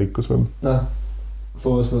også heller ikke kunne svømme. Nå,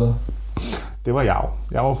 fodboldspiller. Det var jeg.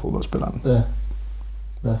 Jeg var fodboldspilleren. Ja.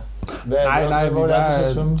 Nej, hvor lærte du så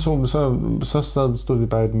at svømme? Så stod vi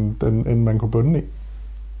bare i den man kunne bunde i.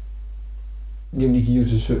 Jamen, I gik jo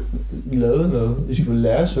til svømme. I lavede noget. I skulle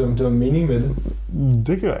lære at svømme. Det var meningen med det.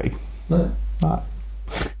 Det gør jeg ikke. Nej.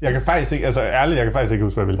 Jeg kan faktisk ikke, altså ærligt, ikke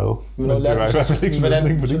huske, hvad vi lavede. Men det var i hvert fald ikke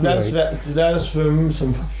svømning, for det kunne jeg ikke. Du lærte at svømme som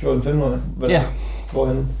 14-15-årig? Ja.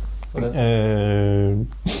 Hvorhenne? Hvordan? Det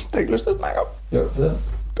har jeg ikke lyst til at snakke om. Jo, hvordan?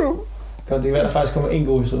 Det kan være, der faktisk kommer en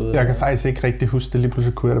god historie. Jeg kan faktisk ikke rigtig huske det. Lige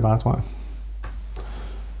pludselig kunne jeg det bare, tror jeg.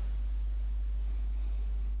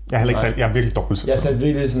 Jeg er virkelig dårlig til. Jeg satte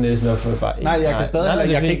virkelig sådan næsen op for bare. Nej, jeg kan stadig.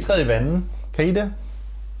 Jeg kan ikke træde i vandet. Kan I det?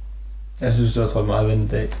 Jeg synes, du har trådt meget vind i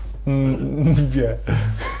dag. Ja.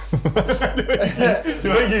 Det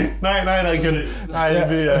var ikke. Nej,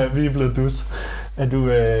 vi er blevet dus.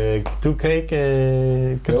 Du kan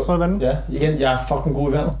ikke. Kan du træde i vandet? Ja, igen, jeg er fucking god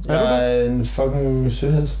i vandet. Jeg er en fucking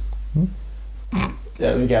søhest.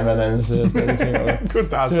 Jeg vil gerne være en anden søhest. Der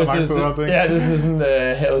er så mange federe ting. Ja, det er sådan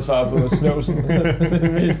havets svar på snøvsen.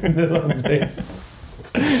 Det mest nederen sted.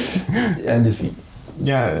 Ja, det er fint.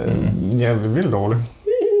 Jeg er vildt dårlig.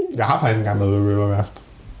 Jeg har faktisk engang været ved River Raft.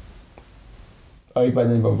 Og ikke bare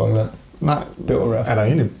den i Bonbonland. Nej. Bøver Raft. Er der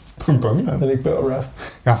egentlig Bonbonland? Er det ikke Bøver Raft?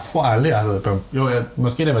 Jeg tror aldrig, jeg har været Bonbonland. Jo,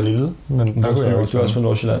 måske det var lille, men der kunne jeg Du er også fra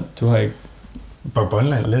Nordsjælland. Du har ikke...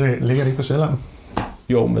 Bonbonland, ligger det ikke på Sjælland?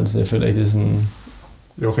 Jo, men jeg føler ikke, det er sådan...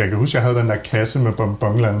 Jo, for jeg kan huske, jeg havde den der kasse med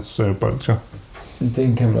Bonbonlands bolcher.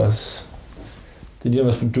 Det kan man også... Det er de, der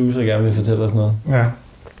vores producer gerne vil fortælle os noget. Ja.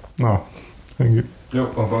 Nå, thank you. Jo,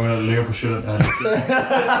 Bonbonland ligger på Sjælland. Ja,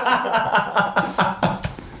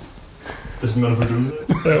 det er simpelthen producer.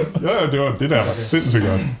 Jo, det var det der var sindssygt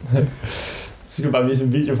godt. Så skal du bare vise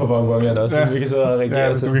en video fra Bonbonland også, så vi kan sidde og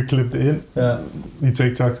reagere til. Du kan klippe det ind i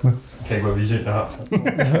TikToks'ene. Kan ikke bare vise en, jeg har.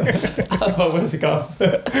 For at sige godt.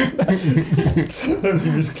 Det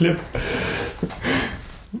skal vise klip.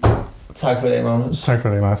 Tak for i dag, Magnus. Tak for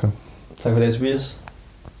i dag, Martin. Tak for i dag, Tobias.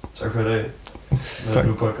 Tak for i dag. Tak.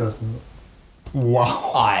 Med podcasten. Wow.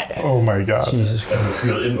 Ej. Oh my god. Jesus Christ.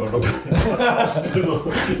 Jeg har ind under.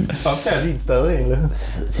 Optager din stadig egentlig?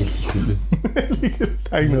 Det er ligegyldigt.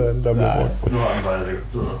 Der er ikke noget andet, der bliver brugt. Nu har han bare det.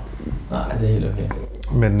 Nej, det er helt okay.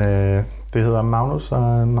 Men det hedder Magnus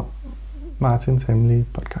og Martins hemmelige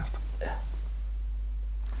podcast. Ja.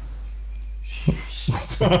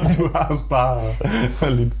 Så du har også bare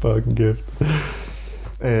lidt fucking kæft.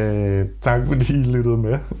 Tak fordi I lyttede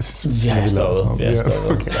med. Vi har stoppet. Okay.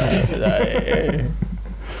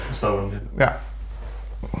 Stopper den lidt. Ja.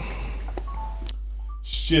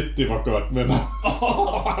 Shit, det var godt, men...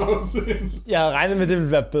 Jeg havde regnet med, at det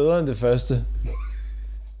ville være bedre end det første.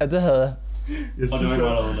 Ja, det havde jeg.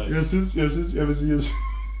 Jeg vil sige,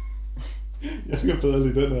 jeg kan bedre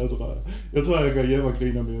lide den her, tror jeg. Jeg tror, jeg går hjem og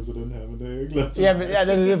griner mere til den her, men det er jeg ikke glad til. Ja,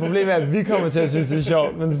 det problem er, at vi kommer til at synes, det er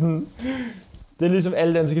sjovt, men sådan... Det er ligesom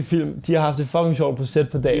alle danske film. De har haft det fucking sjovt på sæt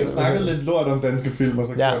på dagen. Jeg har snakket lidt lort om danske film, og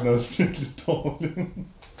så gør jeg noget virkelig dårligt.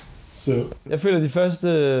 Så. Jeg føler de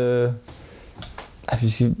første... vi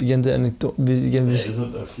skal igen det anekdote. Ja, det er den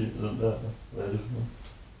der film, den der... Hvad er det for noget?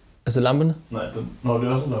 Altså lamperne? Nej, det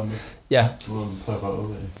er også en lampe. Ja. Du må prøve bare op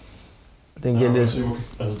af. Den giver lidt...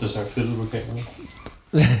 Altså, det er så fedt på kameraet.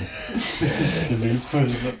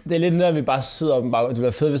 Det er lidt noget, at vi bare sidder op og bare... Det ville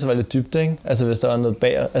være fedt, hvis der var lidt dybt, ikke? Altså hvis der var noget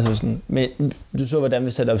bag... Altså sådan... Men du så, hvordan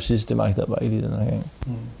vi satte op sidst. Det magtede bare ikke lige den her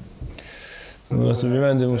gang. Og så vil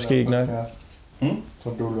man det måske ikke nok.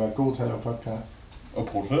 Tror du ville være god til at lave podcast? Og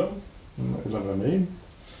producere den? Eller være med i den?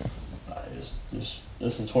 Nej,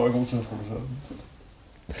 jeg tror, jeg er god til at producere den.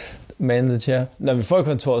 Man the chair. Når vi får et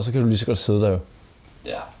kontor, så kan du lige så godt sidde der jo.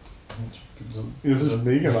 Ja. Jeg synes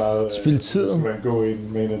mega meget... Spil tiden. Man gå ind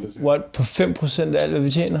med en af det. What? På 5% af alt, hvad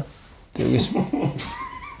vi tjener? Det er jo ikke...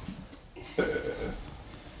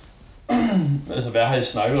 Altså, hvad har I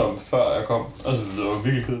snakket om, før jeg kom? Altså, det var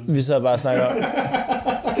virkelig kedeligt. Vi sad bare og snakkede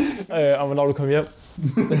om hvornår du kom hjem.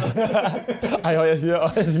 Ej, jeg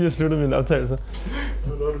siger, jeg sluttede min optagelse.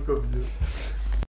 Hvornår du kom hjem?